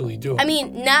they're actually doing. I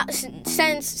mean, now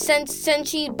since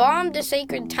she bombed the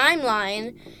sacred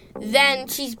timeline, then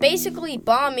she's basically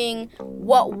bombing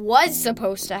what was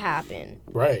supposed to happen,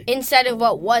 right? Instead of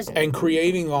what wasn't, and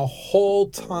creating a whole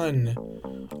ton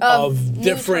of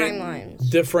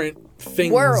different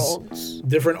things, worlds,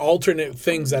 different alternate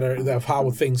things that of how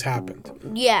things happened.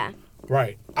 Yeah.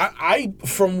 Right. I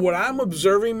from what I'm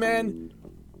observing, man,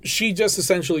 she just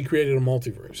essentially created a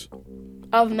multiverse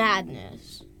of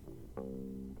madness.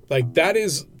 Like, that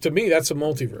is, to me, that's a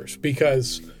multiverse,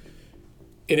 because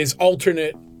it is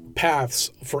alternate paths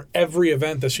for every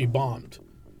event that she bombed.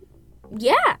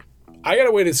 Yeah. I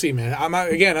gotta wait and see, man.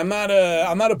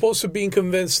 I'm not opposed to being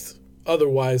convinced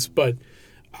otherwise, but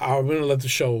I'm going to let the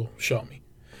show show me.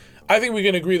 I think we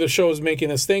can agree the show is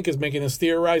making us think, is making us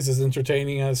theorize, is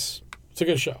entertaining us. It's a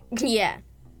good show. Yeah.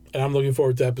 And I'm looking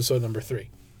forward to episode number 3.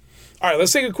 All right,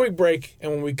 let's take a quick break.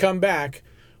 And when we come back,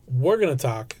 we're going to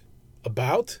talk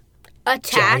about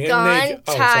Attack on Titan.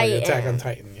 Oh, sorry, Attack on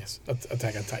Titan. Yes,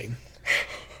 Attack on Titan.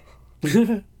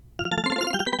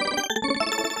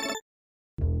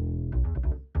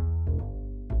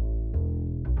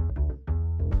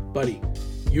 Buddy,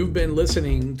 you've been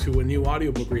listening to a new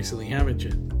audiobook recently, haven't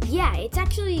you? Yeah, it's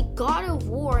actually God of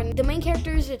War, and the main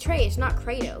character is Atreus, not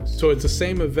Kratos. So it's the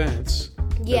same events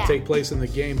that take place in the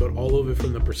game, but all of it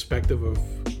from the perspective of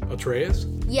Atreus?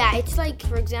 Yeah, it's like,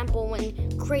 for example, when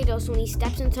Kratos, when he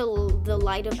steps into the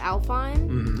light of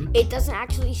Alfheim, it doesn't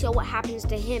actually show what happens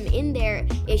to him. In there,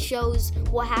 it shows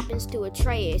what happens to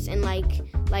Atreus and like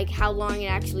how long it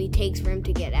actually takes for him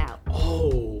to get out.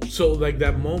 Oh, so like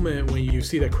that moment when you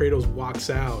see that Kratos walks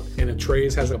out and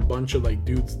Atreus has a bunch of like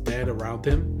dudes dead around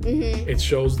him, it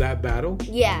shows that battle?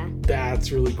 Yeah.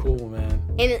 That's really cool, man.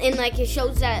 And like it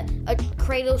shows that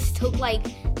Kratos took like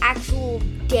actual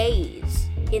days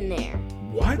in there.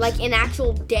 What? Like an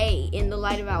actual day in the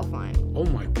light of Alfheim. Oh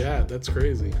my god, that's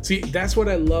crazy. See, that's what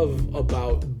I love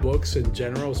about books in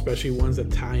general, especially ones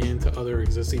that tie into other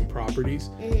existing properties.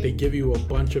 They give you a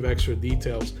bunch of extra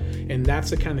details, and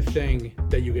that's the kind of thing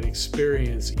that you can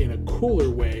experience in a cooler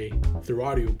way through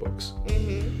audiobooks.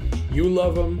 You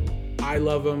love them, I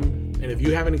love them, and if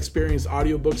you haven't experienced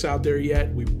audiobooks out there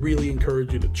yet, we really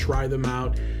encourage you to try them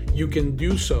out. You can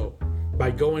do so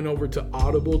by going over to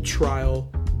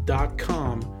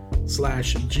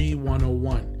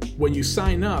audibletrial.com/G101. When you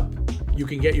sign up, you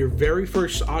can get your very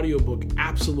first audiobook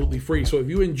absolutely free. So if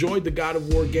you enjoyed the God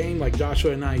of War game like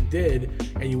Joshua and I did,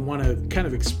 and you want to kind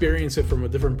of experience it from a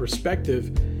different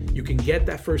perspective, you can get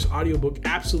that first audiobook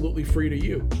absolutely free to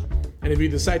you. And if you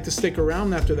decide to stick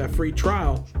around after that free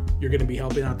trial, you're going to be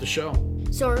helping out the show.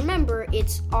 So remember,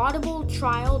 it's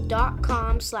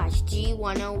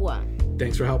audibletrial.com/G101.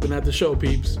 Thanks for helping out the show,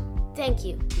 peeps. Thank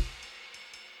you.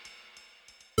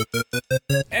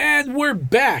 And we're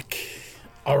back.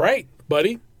 All right,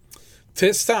 buddy.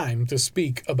 'Tis time to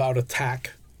speak about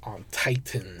Attack on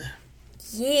Titan.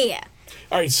 Yeah.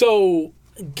 All right, so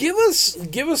give us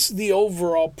the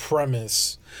overall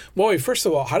premise. Well, wait, first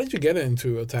of all, how did you get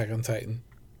into Attack on Titan?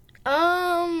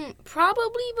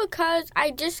 Probably because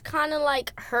I just kind of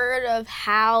like heard of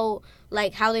how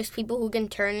there's people who can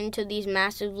turn into these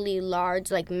massively large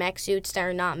like mech suits that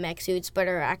are not mech suits but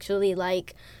are actually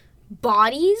like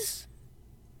bodies.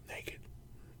 Naked.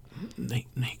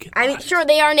 I mean, sure,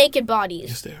 they are naked bodies.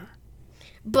 Yes, they are.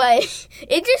 But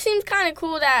it just seems kind of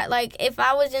cool that, like, if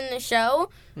I was in the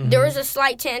show, there was a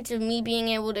slight chance of me being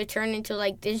able to turn into,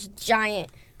 like, this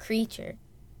giant creature.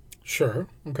 Sure.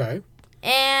 Okay.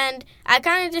 And I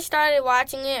kind of just started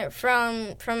watching it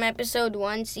from episode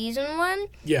 1, season 1.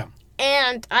 Yeah.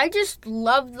 And I just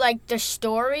loved, like, the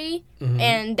story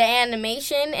and the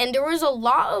animation. And there was a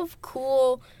lot of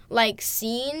cool, like,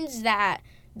 scenes that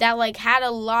like, had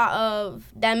a lot of...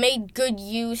 that made good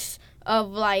use of,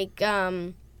 like,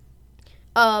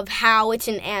 of how it's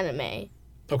an anime.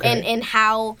 Okay. And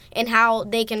how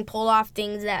they can pull off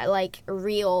things that, like,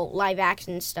 real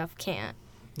live-action stuff can't.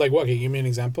 Like what? Can you give me an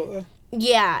example of that?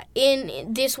 Yeah.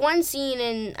 In this one scene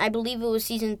in, I believe it was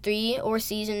season 3 or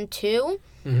season 2...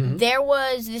 there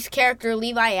was this character,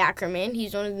 Levi Ackerman.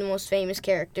 He's one of the most famous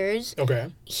characters. Okay.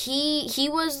 He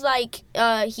was like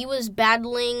he was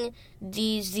battling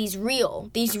these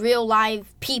real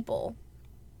live people.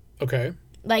 Okay.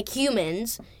 Like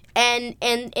humans. And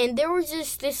there was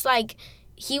just this like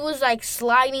he was like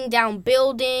sliding down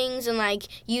buildings and like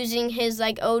using his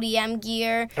like ODM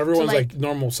gear. Everyone's to, like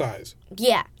normal size.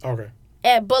 Yeah. Okay.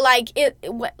 But like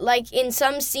like in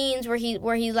some scenes where he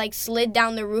like slid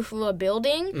down the roof of a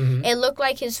building, it looked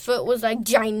like his foot was like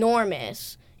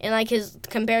ginormous and like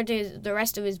compared to the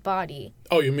rest of his body.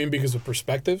 Oh, you mean because of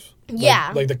perspective?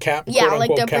 Yeah. Like the quote like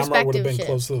unquote the camera would have been perspective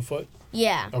close to the foot.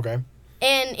 Yeah. Okay.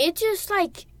 And it just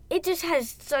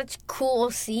has such cool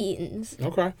scenes.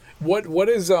 Okay. What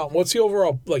is what's the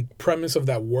overall like premise of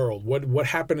that world? What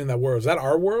happened in that world? Is that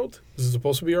our world? Is it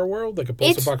supposed to be our world? Like a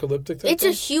post-apocalyptic type It's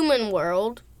thing? a human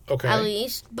world. Okay. At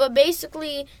least. But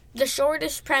basically the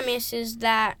shortest premise is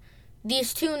that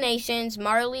these two nations,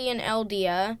 Marley and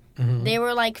Eldia, they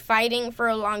were like fighting for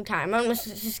a long time. I'm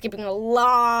just skipping a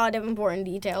lot of important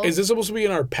details. Is this supposed to be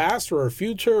in our past or our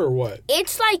future or what?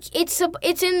 It's like it's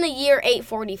in the year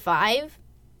 845.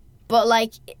 But,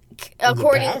 like,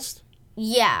 according... the past?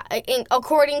 Yeah,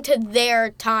 according to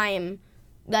their time,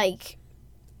 like...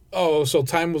 Oh, so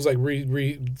time was, like,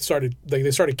 started... Like,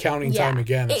 they started counting time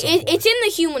again at some point. It's in the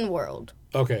human world.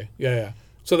 Okay, yeah.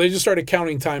 So they just started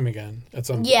counting time again at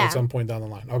some point down the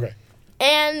line. Okay.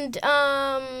 And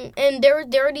there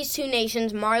were these two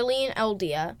nations, Marley and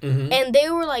Eldia, and they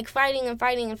were, like, fighting.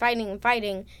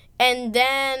 and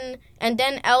then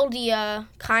Eldia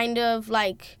kind of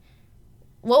like,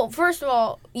 well, first of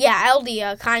all, yeah,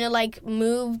 Eldia kind of like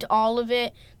moved all of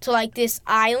it to like this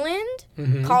island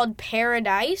called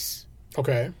Paradise.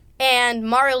 Okay. And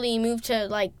Marley moved to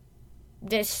like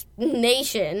this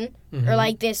nation or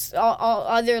like this all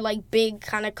other like big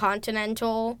kind of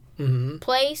continental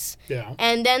place. Yeah.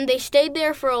 And then they stayed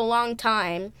there for a long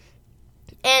time.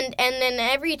 And then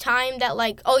every time that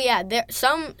like, oh yeah, there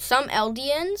some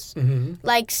Eldians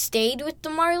like stayed with the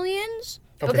Marleyans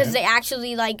because they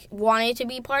actually like wanted to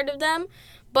be part of them,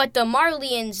 but the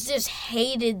Marleyans just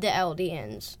hated the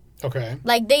Eldians. Okay.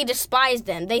 Like they despised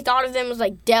them. They thought of them as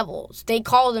like devils. They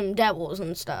called them devils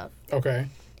and stuff. Okay.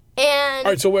 And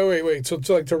all right. So wait. So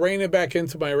like to rein it back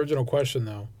into my original question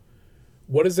though,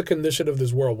 what is the condition of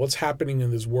this world? What's happening in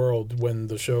this world when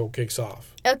the show kicks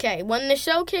off? Okay, when the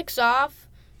show kicks off,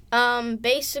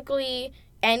 basically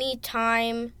any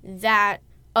time that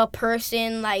a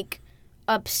person like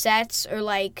upsets or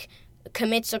like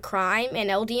commits a crime, an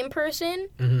Eldian person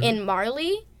in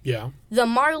Marley, the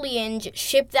Marleyans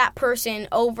ship that person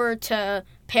over to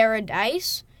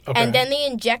Paradise, and then they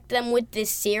inject them with this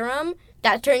serum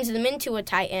that turns them into a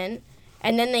Titan,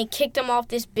 and then they kick them off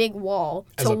this big wall.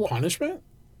 As a punishment?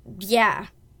 Yeah.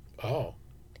 Oh.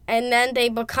 And then they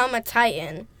become a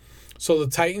Titan. So the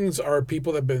Titans are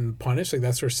people that have been punished? Like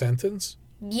that's their sentence?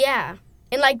 Yeah.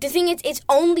 And like the thing is, it's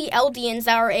only Eldians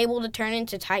that are able to turn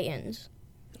into Titans.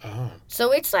 Oh.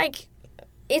 So it's like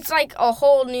a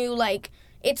whole new, like,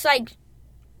 it's like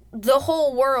the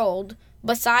whole world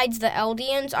besides the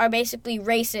Eldians are basically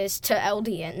racist to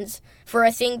Eldians for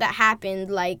a thing that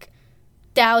happened like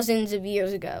thousands of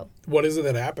years ago. What is it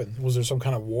that happened? Was there some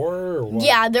kind of war or what?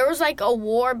 Yeah, there was like a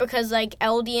war because like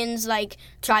Eldians like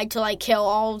tried to like kill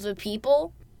all of the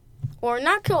people, or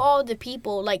not kill all of the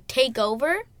people, like take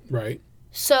over. Right.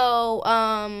 So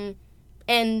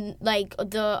and like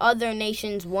the other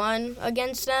nations won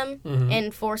against them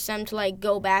and forced them to like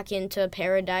go back into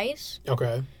Paradise.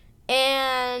 Okay.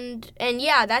 And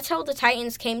yeah, that's how the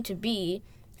Titans came to be.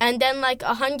 And then like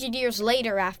 100 years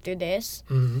later after this,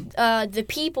 the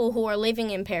people who are living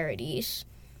in Paradise,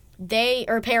 they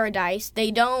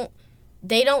don't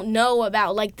know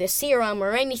about like the serum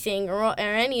or anything or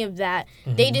any of that.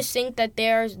 They just think that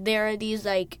there are these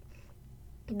like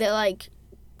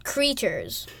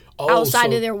creatures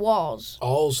outside of their walls.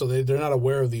 Oh, so they're not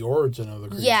aware of the origin of the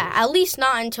creatures. Yeah, at least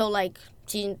not until like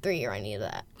season 3 or any of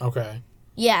that. Okay.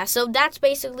 Yeah, so that's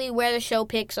basically where the show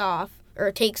takes off,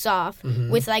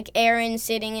 with like Eren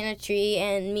sitting in a tree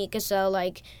and Mikasa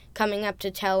like coming up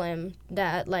to tell him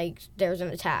that like there's an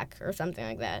attack or something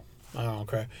like that. Oh,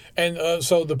 okay. And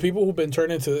so the people who've been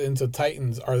turned into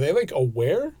Titans, are they like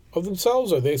aware of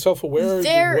themselves? Are they self-aware?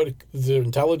 Is their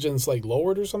intelligence like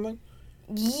lowered or something?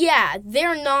 Yeah,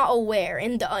 they're not aware,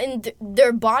 and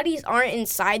their bodies aren't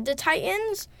inside the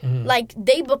Titans. Like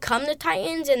they become the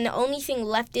Titans, and the only thing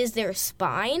left is their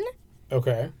spine.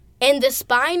 Okay. And the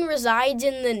spine resides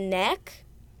in the neck.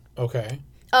 Okay.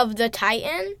 Of the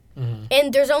Titan,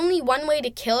 and there's only one way to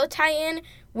kill a Titan,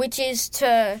 which is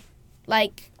to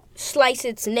like slice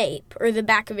its nape or the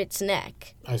back of its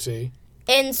neck. I see.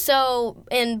 And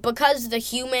because the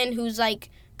human who's like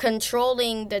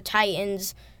controlling the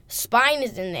Titan's spine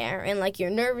is in there, and like your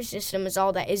nervous system is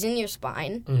all that is in your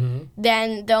spine,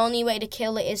 then the only way to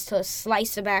kill it is to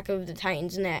slice the back of the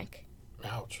Titan's neck.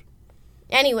 Ouch.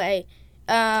 Anyway,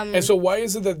 and so why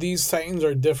is it that these Titans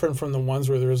are different from the ones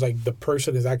where there's like the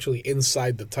person is actually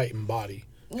inside the Titan body?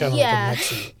 Kind of like a mech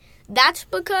suit. That's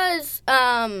because,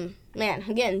 man,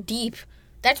 I'm getting deep.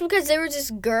 That's because there was this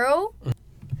girl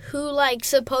who like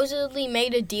supposedly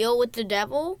made a deal with the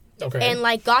devil. Okay. And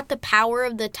like got the power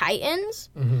of the Titans,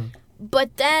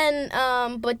 but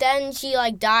then she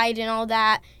like died and all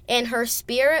that, and her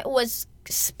spirit was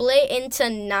split into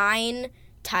 9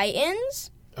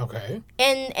 Titans. Okay.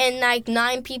 And like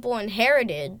 9 people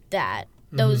inherited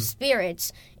those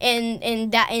spirits,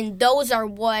 and those are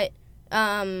what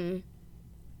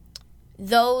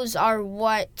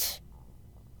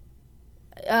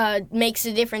makes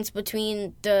the difference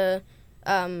between the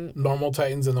normal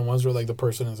Titans and the ones where like the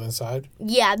person is inside.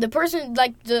 Yeah, the person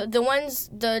like the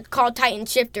ones called Titan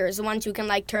shifters, the ones who can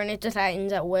like turn into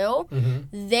Titans at will.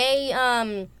 They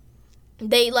can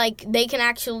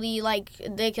actually like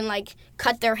they can like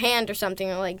cut their hand or something,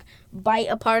 or like bite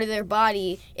a part of their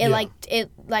body. Like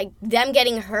them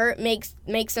getting hurt makes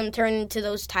them turn into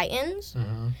those Titans.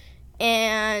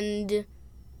 And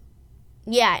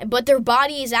yeah, but their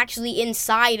body is actually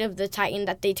inside of the Titan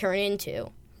that they turn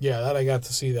into. Yeah, that I got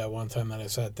to see that one time that I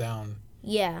sat down.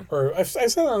 Yeah. Or I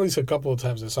sat down at least a couple of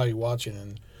times. I saw you watching,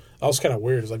 and That was kind of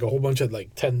weird. It's like a whole bunch of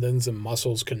like tendons and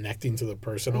muscles connecting to the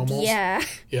person almost. Yeah.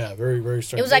 Yeah, very, very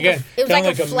strange. It was like Again, a kinda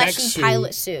like a mech fleshy suit.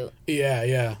 pilot suit. Yeah,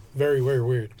 yeah. Very, very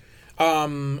weird.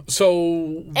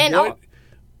 So And what?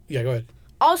 Yeah, go ahead.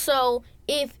 Also,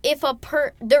 if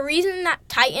the reason that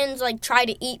Titans like try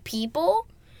to eat people,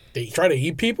 They try to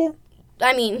eat people?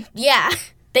 I mean, yeah,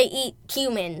 they eat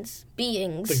humans,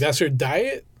 beings. Like that's their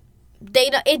diet?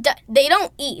 They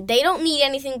don't eat. They don't need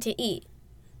anything to eat.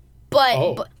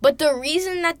 But the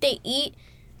reason that they eat,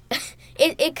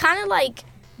 it kind of like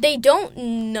they don't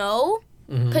know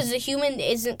because the human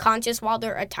isn't conscious while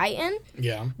they're a Titan.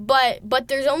 Yeah. But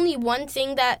there's only one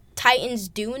thing that Titans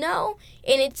do know,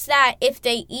 and it's that if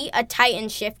they eat a Titan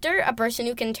shifter, a person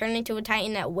who can turn into a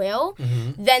Titan at will,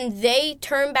 then they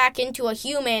turn back into a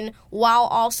human while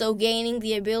also gaining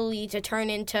the ability to turn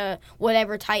into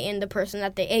whatever Titan the person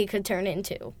that they ate could turn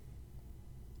into.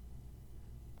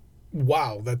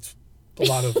 Wow, that's a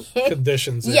lot of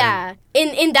conditions. there. Yeah,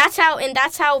 and that's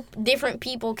how different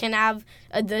people can have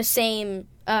the same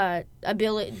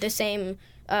ability, the same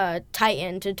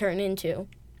Titan to turn into.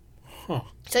 Huh.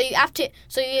 So you have to.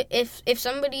 If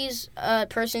somebody's a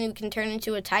person who can turn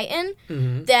into a Titan,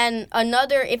 Mm-hmm.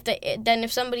 then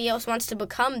if somebody else wants to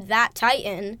become that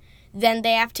Titan, then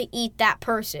they have to eat that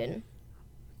person,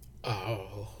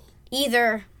 Oh.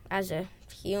 either as a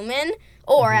human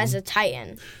or as a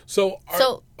Titan. So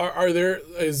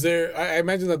is there I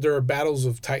imagine that there are battles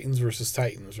of Titans versus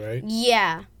Titans, right?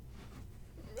 Yeah.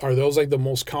 Are those like the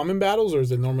most common battles, or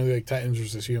is it normally like Titans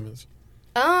versus humans?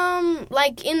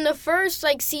 Like in the first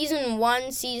like season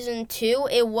 1, season 2,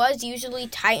 it was usually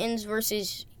Titans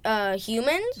versus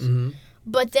humans. Mm-hmm.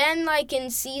 But then like in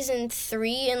season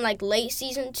 3 and like late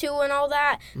season 2 and all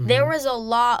that, there was a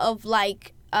lot of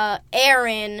like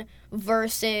Eren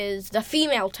versus the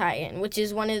female Titan, which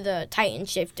is one of the Titan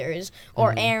shifters,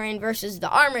 or Eren versus the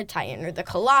armored Titan or the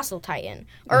colossal Titan,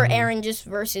 or Eren just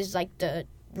versus like the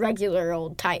regular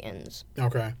old Titans.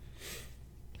 Okay.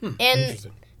 And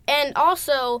Interesting. and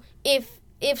also if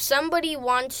somebody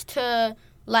wants to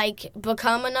like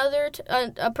become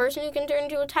a person who can turn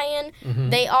into a Titan,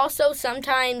 they also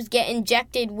sometimes get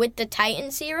injected with the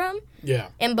Titan serum Yeah.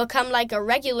 and become like a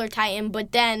regular Titan,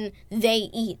 but then they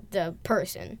eat the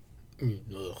person.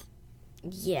 Ugh.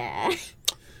 Yeah.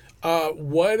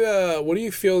 What do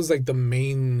you feel is like the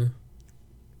main?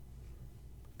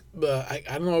 I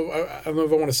don't know. I don't know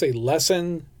if I want to say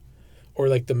lesson, or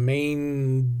like the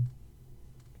main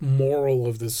moral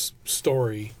of this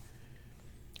story.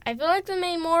 I feel like the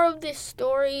main moral of this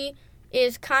story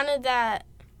is kind of that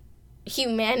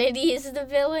humanity is the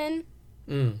villain.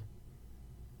 Mm.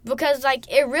 Because,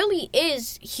 like, it really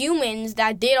is humans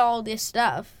that did all this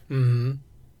stuff. Mm-hmm.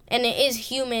 And it is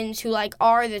humans who, like,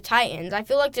 are the Titans. I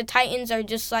feel like the Titans are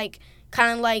just, like,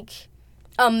 kind of like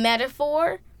a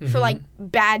metaphor for, like,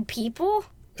 bad people.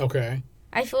 Okay.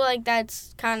 I feel like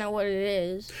that's kind of what it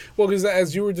is. Well, because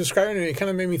as you were describing it, it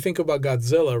kind of made me think about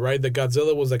Godzilla, right? That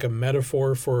Godzilla was like a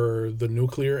metaphor for the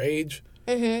nuclear age,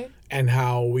 and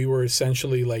how we were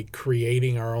essentially like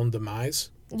creating our own demise.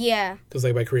 Yeah. Because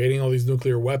like by creating all these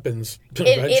nuclear weapons,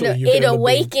 eventually you could It end up being-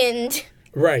 awakened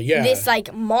right. Yeah. this,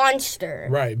 like, monster.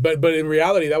 Right, but in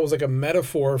reality, that was like a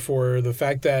metaphor for the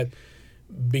fact that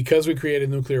because we created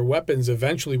nuclear weapons,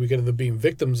 eventually we could end up being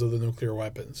victims of the nuclear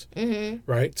weapons. Mm-hmm.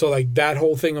 Right, so like that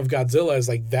whole thing of Godzilla is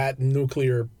like that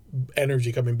nuclear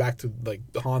energy coming back to like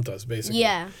haunt us, basically.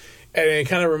 Yeah. And it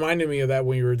kind of reminded me of that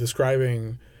when you were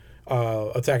describing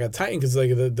Attack on Titan, because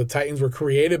like the Titans were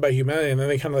created by humanity, and then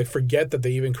they kind of like forget that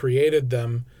they even created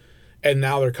them, and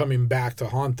now they're coming back to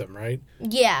haunt them, right?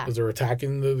 Yeah. Because they're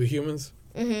attacking the humans.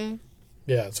 Mm-hmm.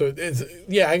 Yeah, so it's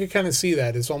I could kind of see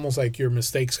that. It's almost like your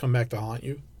mistakes come back to haunt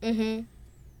you. Mm-hmm.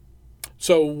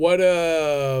 So what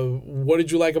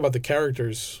did you like about the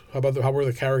characters? How were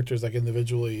the characters like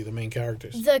individually, the main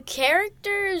characters? The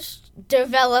characters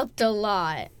developed a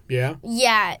lot. Yeah.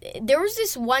 Yeah, there was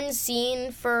this one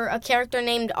scene for a character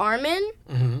named Armin,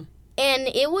 Mm-hmm. and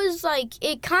it was like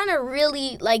it kind of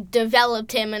really like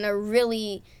developed him in a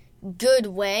really good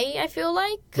way, I feel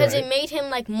like, because Right. it made him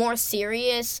like more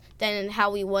serious than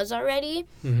how he was already.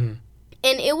 Mm-hmm.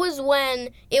 And it was when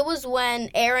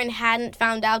Eren hadn't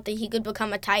found out that he could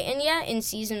become a Titan yet in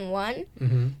season 1.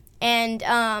 Mm-hmm.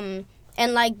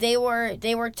 And like they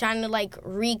were trying to like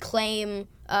reclaim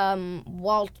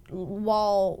Wall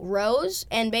Rose,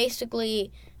 and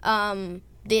basically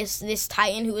this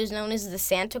Titan who is known as the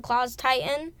Santa Claus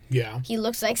Titan. Yeah. He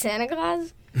looks like Santa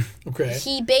Claus. Okay.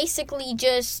 He basically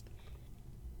just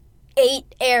ate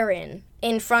Eren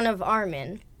in front of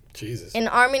Armin. Jesus. And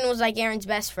Armin was like Eren's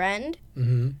best friend.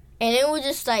 Mm-hmm. And it was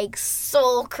just, like,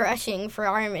 soul-crushing for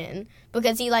Armin.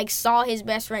 Because he, like, saw his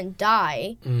best friend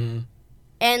die. Mm-hmm.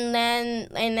 And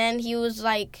then he was,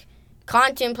 like,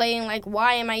 contemplating, like,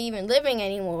 why am I even living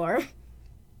anymore?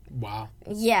 Wow.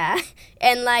 Yeah.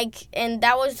 And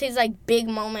that was his, like, big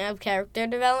moment of character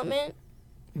development.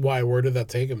 Why? Where did that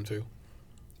take him to?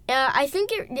 I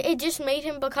think it just made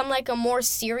him become, like, a more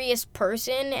serious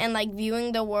person and, like,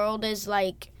 viewing the world as,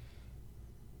 like,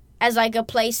 a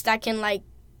place that can, like,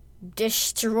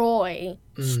 destroy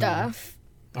stuff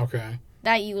Okay.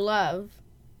 that you love.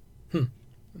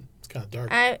 It's kind of dark.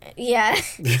 Yeah.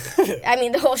 I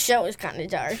mean, the whole show is kind of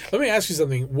dark. Let me ask you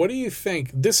something. What do you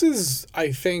think? This is,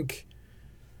 I think,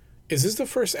 is this the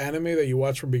first anime that you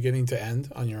watch from beginning to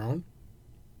end on your own?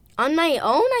 On my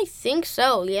own, I think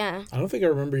so, yeah. I don't think I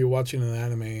remember you watching an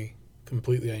anime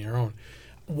completely on your own.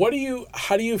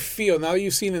 How do you feel now that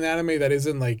you've seen an anime that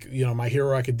isn't like, you know, My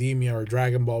Hero Academia or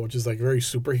Dragon Ball, which is like very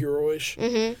superhero-ish?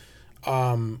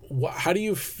 Mm-hmm. How do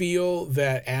you feel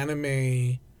that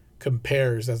anime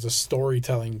compares as a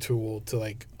storytelling tool to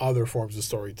like other forms of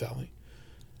storytelling?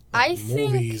 Like I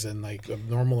think movies and like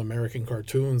normal American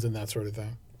cartoons and that sort of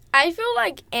thing. I feel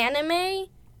like anime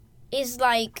is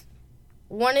like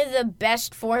one of the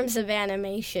best forms of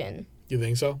animation. You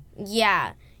think so?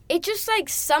 Yeah. It's just like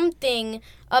something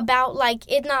about like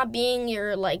it not being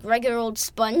your like regular old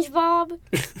SpongeBob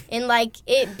and like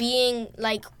it being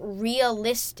like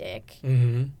realistic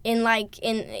Mm-hmm. in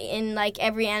like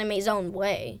every anime's own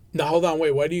way. Now hold on,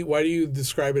 wait. Why do you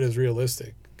describe it as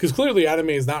realistic? Because clearly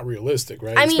anime is not realistic,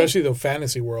 right? I mean- Especially the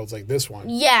fantasy worlds like this one.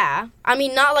 Yeah. I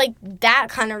mean not like that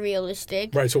kind of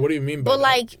realistic. Right, so what do you mean by But that?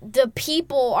 like the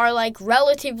people are like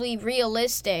relatively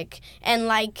realistic and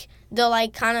like the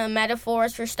like kind of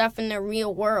metaphors for stuff in the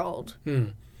real world.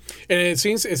 And it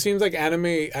seems like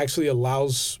anime actually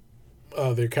allows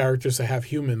their characters to have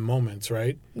human moments,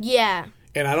 right? Yeah.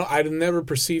 And I never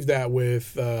perceived that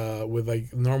with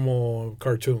like normal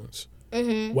cartoons,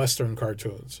 Western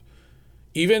cartoons.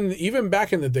 Even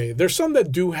back in the day, there's some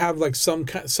that do have like some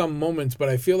moments, but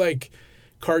I feel like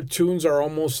cartoons are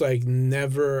almost like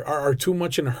are too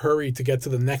much in a hurry to get to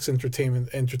the next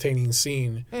entertaining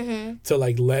scene to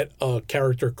like let a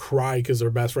character cry because their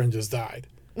best friend just died.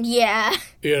 Yeah.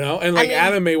 You know, and like mean-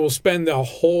 anime will spend a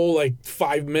whole like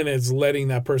 5 minutes letting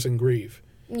that person grieve,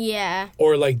 Yeah.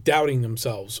 or like doubting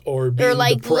themselves, or being Or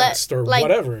like depressed, or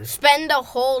whatever. Spend a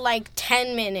whole like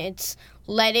 10 minutes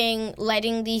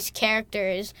letting these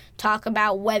characters talk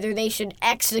about whether they should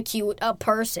execute a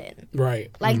person.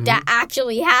 Right. Like that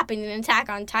actually happened in Attack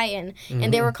on Titan,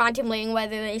 and they were contemplating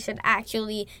whether they should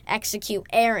actually execute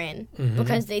Eren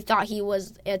because they thought he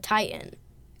was a Titan.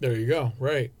 There you go.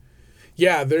 Right.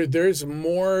 Yeah, there's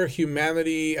more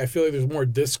humanity. I feel like there's more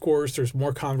discourse. There's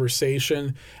more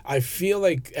conversation. I feel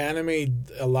like anime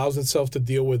allows itself to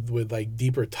deal with like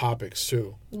deeper topics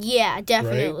too. Yeah,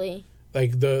 definitely.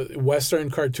 Like the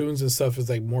Western cartoons and stuff is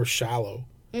like more shallow.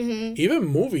 Even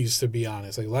movies, to be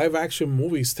honest, like live action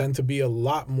movies tend to be a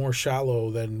lot more shallow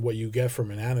than what you get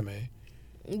from an anime.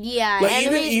 Yeah, Like,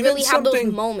 animes even really have those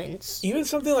something- moments. Even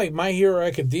something like My Hero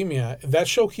Academia, that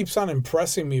show keeps on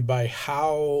impressing me by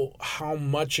how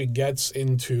much it gets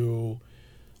into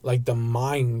like the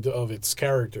mind of its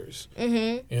characters.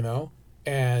 You know?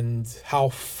 And how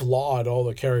flawed all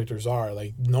the characters are.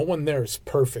 Like no one there is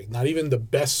perfect. Not even the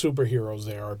best superheroes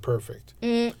there are perfect.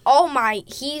 Oh my,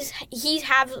 he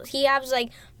has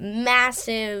like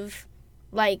massive,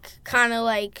 like kind of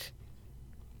like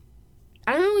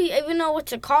I don't really even know what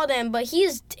to call them, but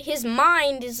his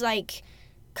mind is like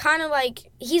kind of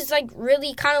like he's like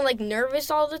really kind of like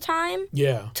nervous all the time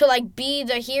Yeah. to like be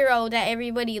the hero that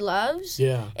everybody loves.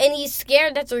 Yeah. And he's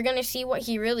scared that they're gonna see what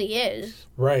he really is.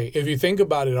 Right. If you think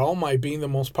about it, All Might being the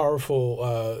most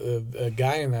powerful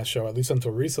guy in that show, at least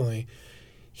until recently,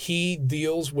 he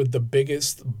deals with the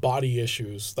biggest body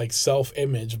issues, like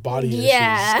self-image body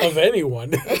Yeah. issues of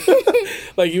anyone.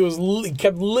 Like he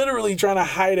kept literally trying to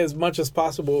hide as much as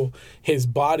possible his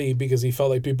body because he felt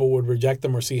like people would reject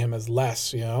him or see him as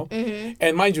less, you know?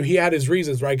 And mind you, he had his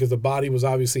reasons, right? Because the body was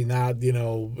obviously not, you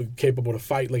know, capable to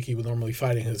fight like he would normally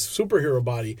fight in his superhero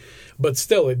body. But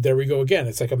still, there we go again.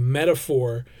 It's like a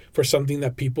metaphor for something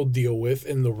that people deal with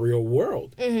in the real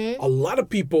world. A lot of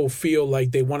people feel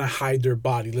like they want to hide their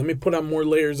body. Let me put on more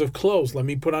layers of clothes. Let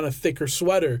me put on a thicker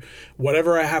sweater.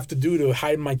 Whatever I have to do to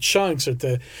hide my chunks or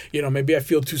to, you know, maybe I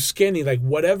feel too skinny. Like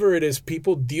whatever it is,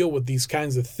 people deal with these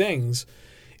kinds of things.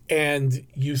 And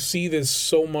you see this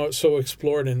so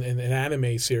explored in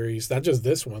anime series, not just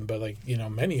this one, but like, you know,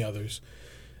 many others,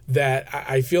 that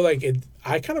I feel like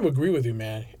I kind of agree with you,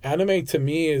 man. Anime to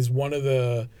me is one of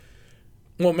the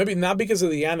Well, maybe not because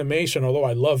of the animation, although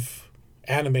I love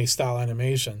anime style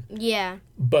animation. Yeah.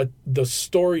 But the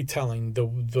storytelling,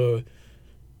 the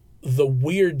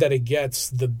weird that it gets,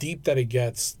 the deep that it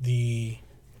gets, the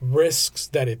risks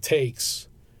that it takes,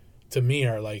 to me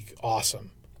are like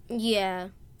awesome. Yeah.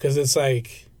 Because it's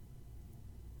like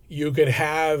you could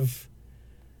have,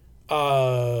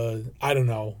 I don't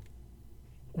know.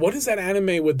 What is that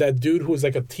anime with that dude who's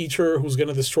like a teacher who's going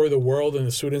to destroy the world and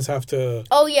the students have to...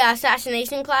 Oh, yeah,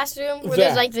 Assassination Classroom, where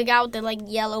there's like the guy with the like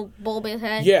yellow bulbous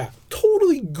head. Yeah,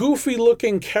 totally goofy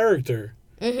looking character.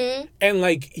 Mm-hmm. And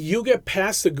like you get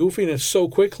past the goofiness so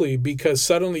quickly because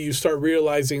suddenly you start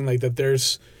realizing like that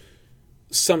there's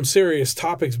some serious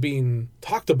topics being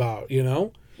talked about, you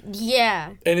know?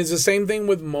 Yeah. And it's the same thing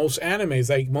with most animes.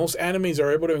 Like most animes are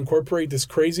able to incorporate this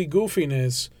crazy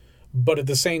goofiness, but at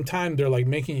the same time they're like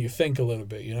making you think a little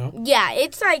bit, you know? Yeah,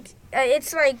 it's like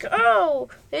oh,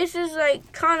 this is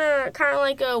like kind of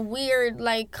like a weird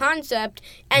like concept,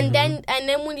 and then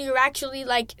when you're actually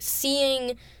like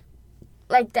seeing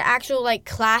like the actual like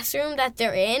classroom that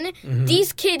they're in,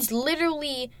 these kids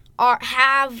literally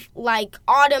have like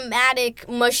automatic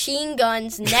machine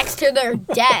guns next to their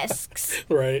desks.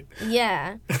 Right.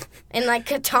 Yeah. And like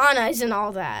katanas and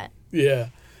all that. Yeah.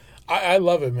 I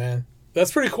love it, man.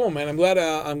 That's pretty cool, man. I'm glad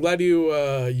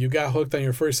you got hooked on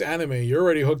your first anime. You're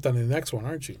already hooked on the next one,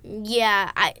 aren't you?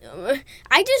 Yeah, I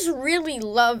just really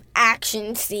love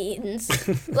action scenes.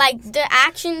 Like the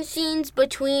action scenes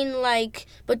between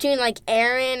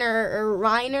Eren or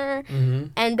Reiner,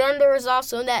 and then there was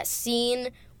also that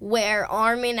scene where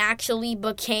Armin actually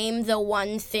became the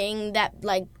one thing that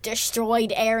like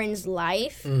destroyed Eren's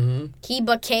life. He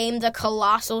became the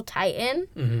colossal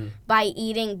titan by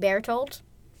eating Bertolt.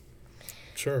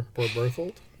 Sure, or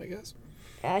Berthold, I guess.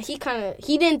 He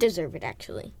didn't deserve it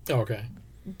actually. Okay.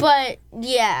 But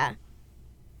yeah,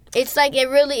 it's like it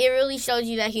really shows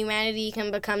you that humanity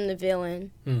can become the villain.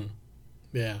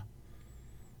 Yeah.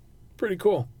 Pretty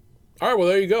cool. All right, well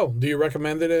there you go. Do you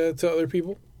recommend it to other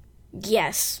people?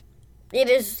 Yes, it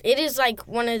is like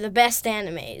one of the best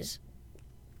animes.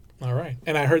 All right,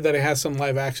 and I heard that it has some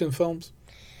live action films.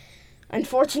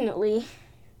 Unfortunately.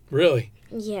 Really?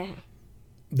 Yeah.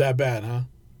 That bad, huh?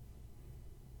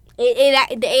 It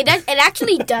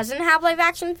actually doesn't have live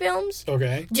action films.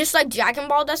 Okay. Just like Dragon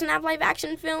Ball doesn't have live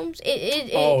action films.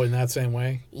 In that same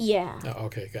way? Yeah. Oh,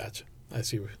 okay, gotcha. I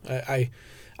see. I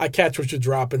catch what you're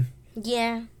dropping.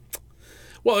 Yeah.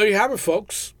 Well, there you have it,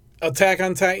 folks. Attack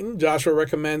on Titan. Joshua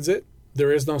recommends it.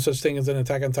 There is no such thing as an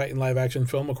Attack on Titan live action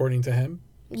film, according to him.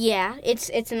 Yeah, it's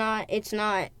not. It's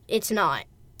not.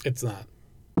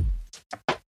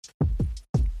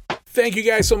 Thank you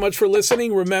guys so much for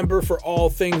listening. Remember, for all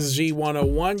things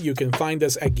G101, you can find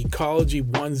us at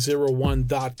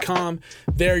Geekology101.com.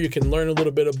 There you can learn a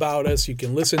little bit about us. You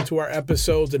can listen to our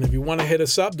episodes. And if you want to hit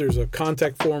us up, there's a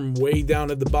contact form way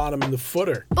down at the bottom in the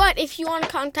footer. But if you want to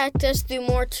contact us through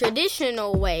more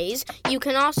traditional ways, you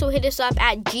can also hit us up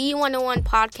at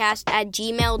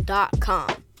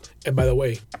G101podcast@gmail.com. And by the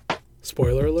way,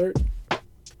 spoiler alert,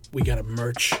 we got a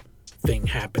merch thing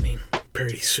happening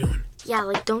pretty soon. Yeah,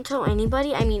 like, don't tell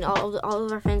anybody. I mean, all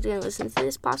of our friends are going to listen to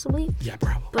this, possibly. Yeah,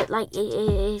 probably. But, like,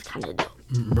 it's kind of dope.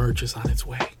 Merch is on its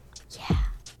way. Yeah.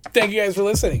 Thank you guys for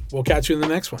listening. We'll catch you in the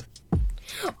next one.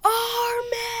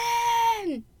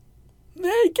 Armin!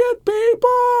 Naked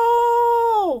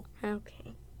people!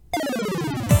 Okay.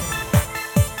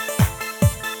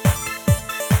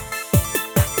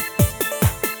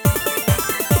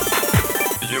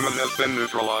 Human has been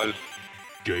neutralized.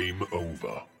 Game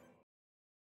over.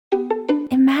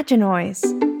 Imaginoise.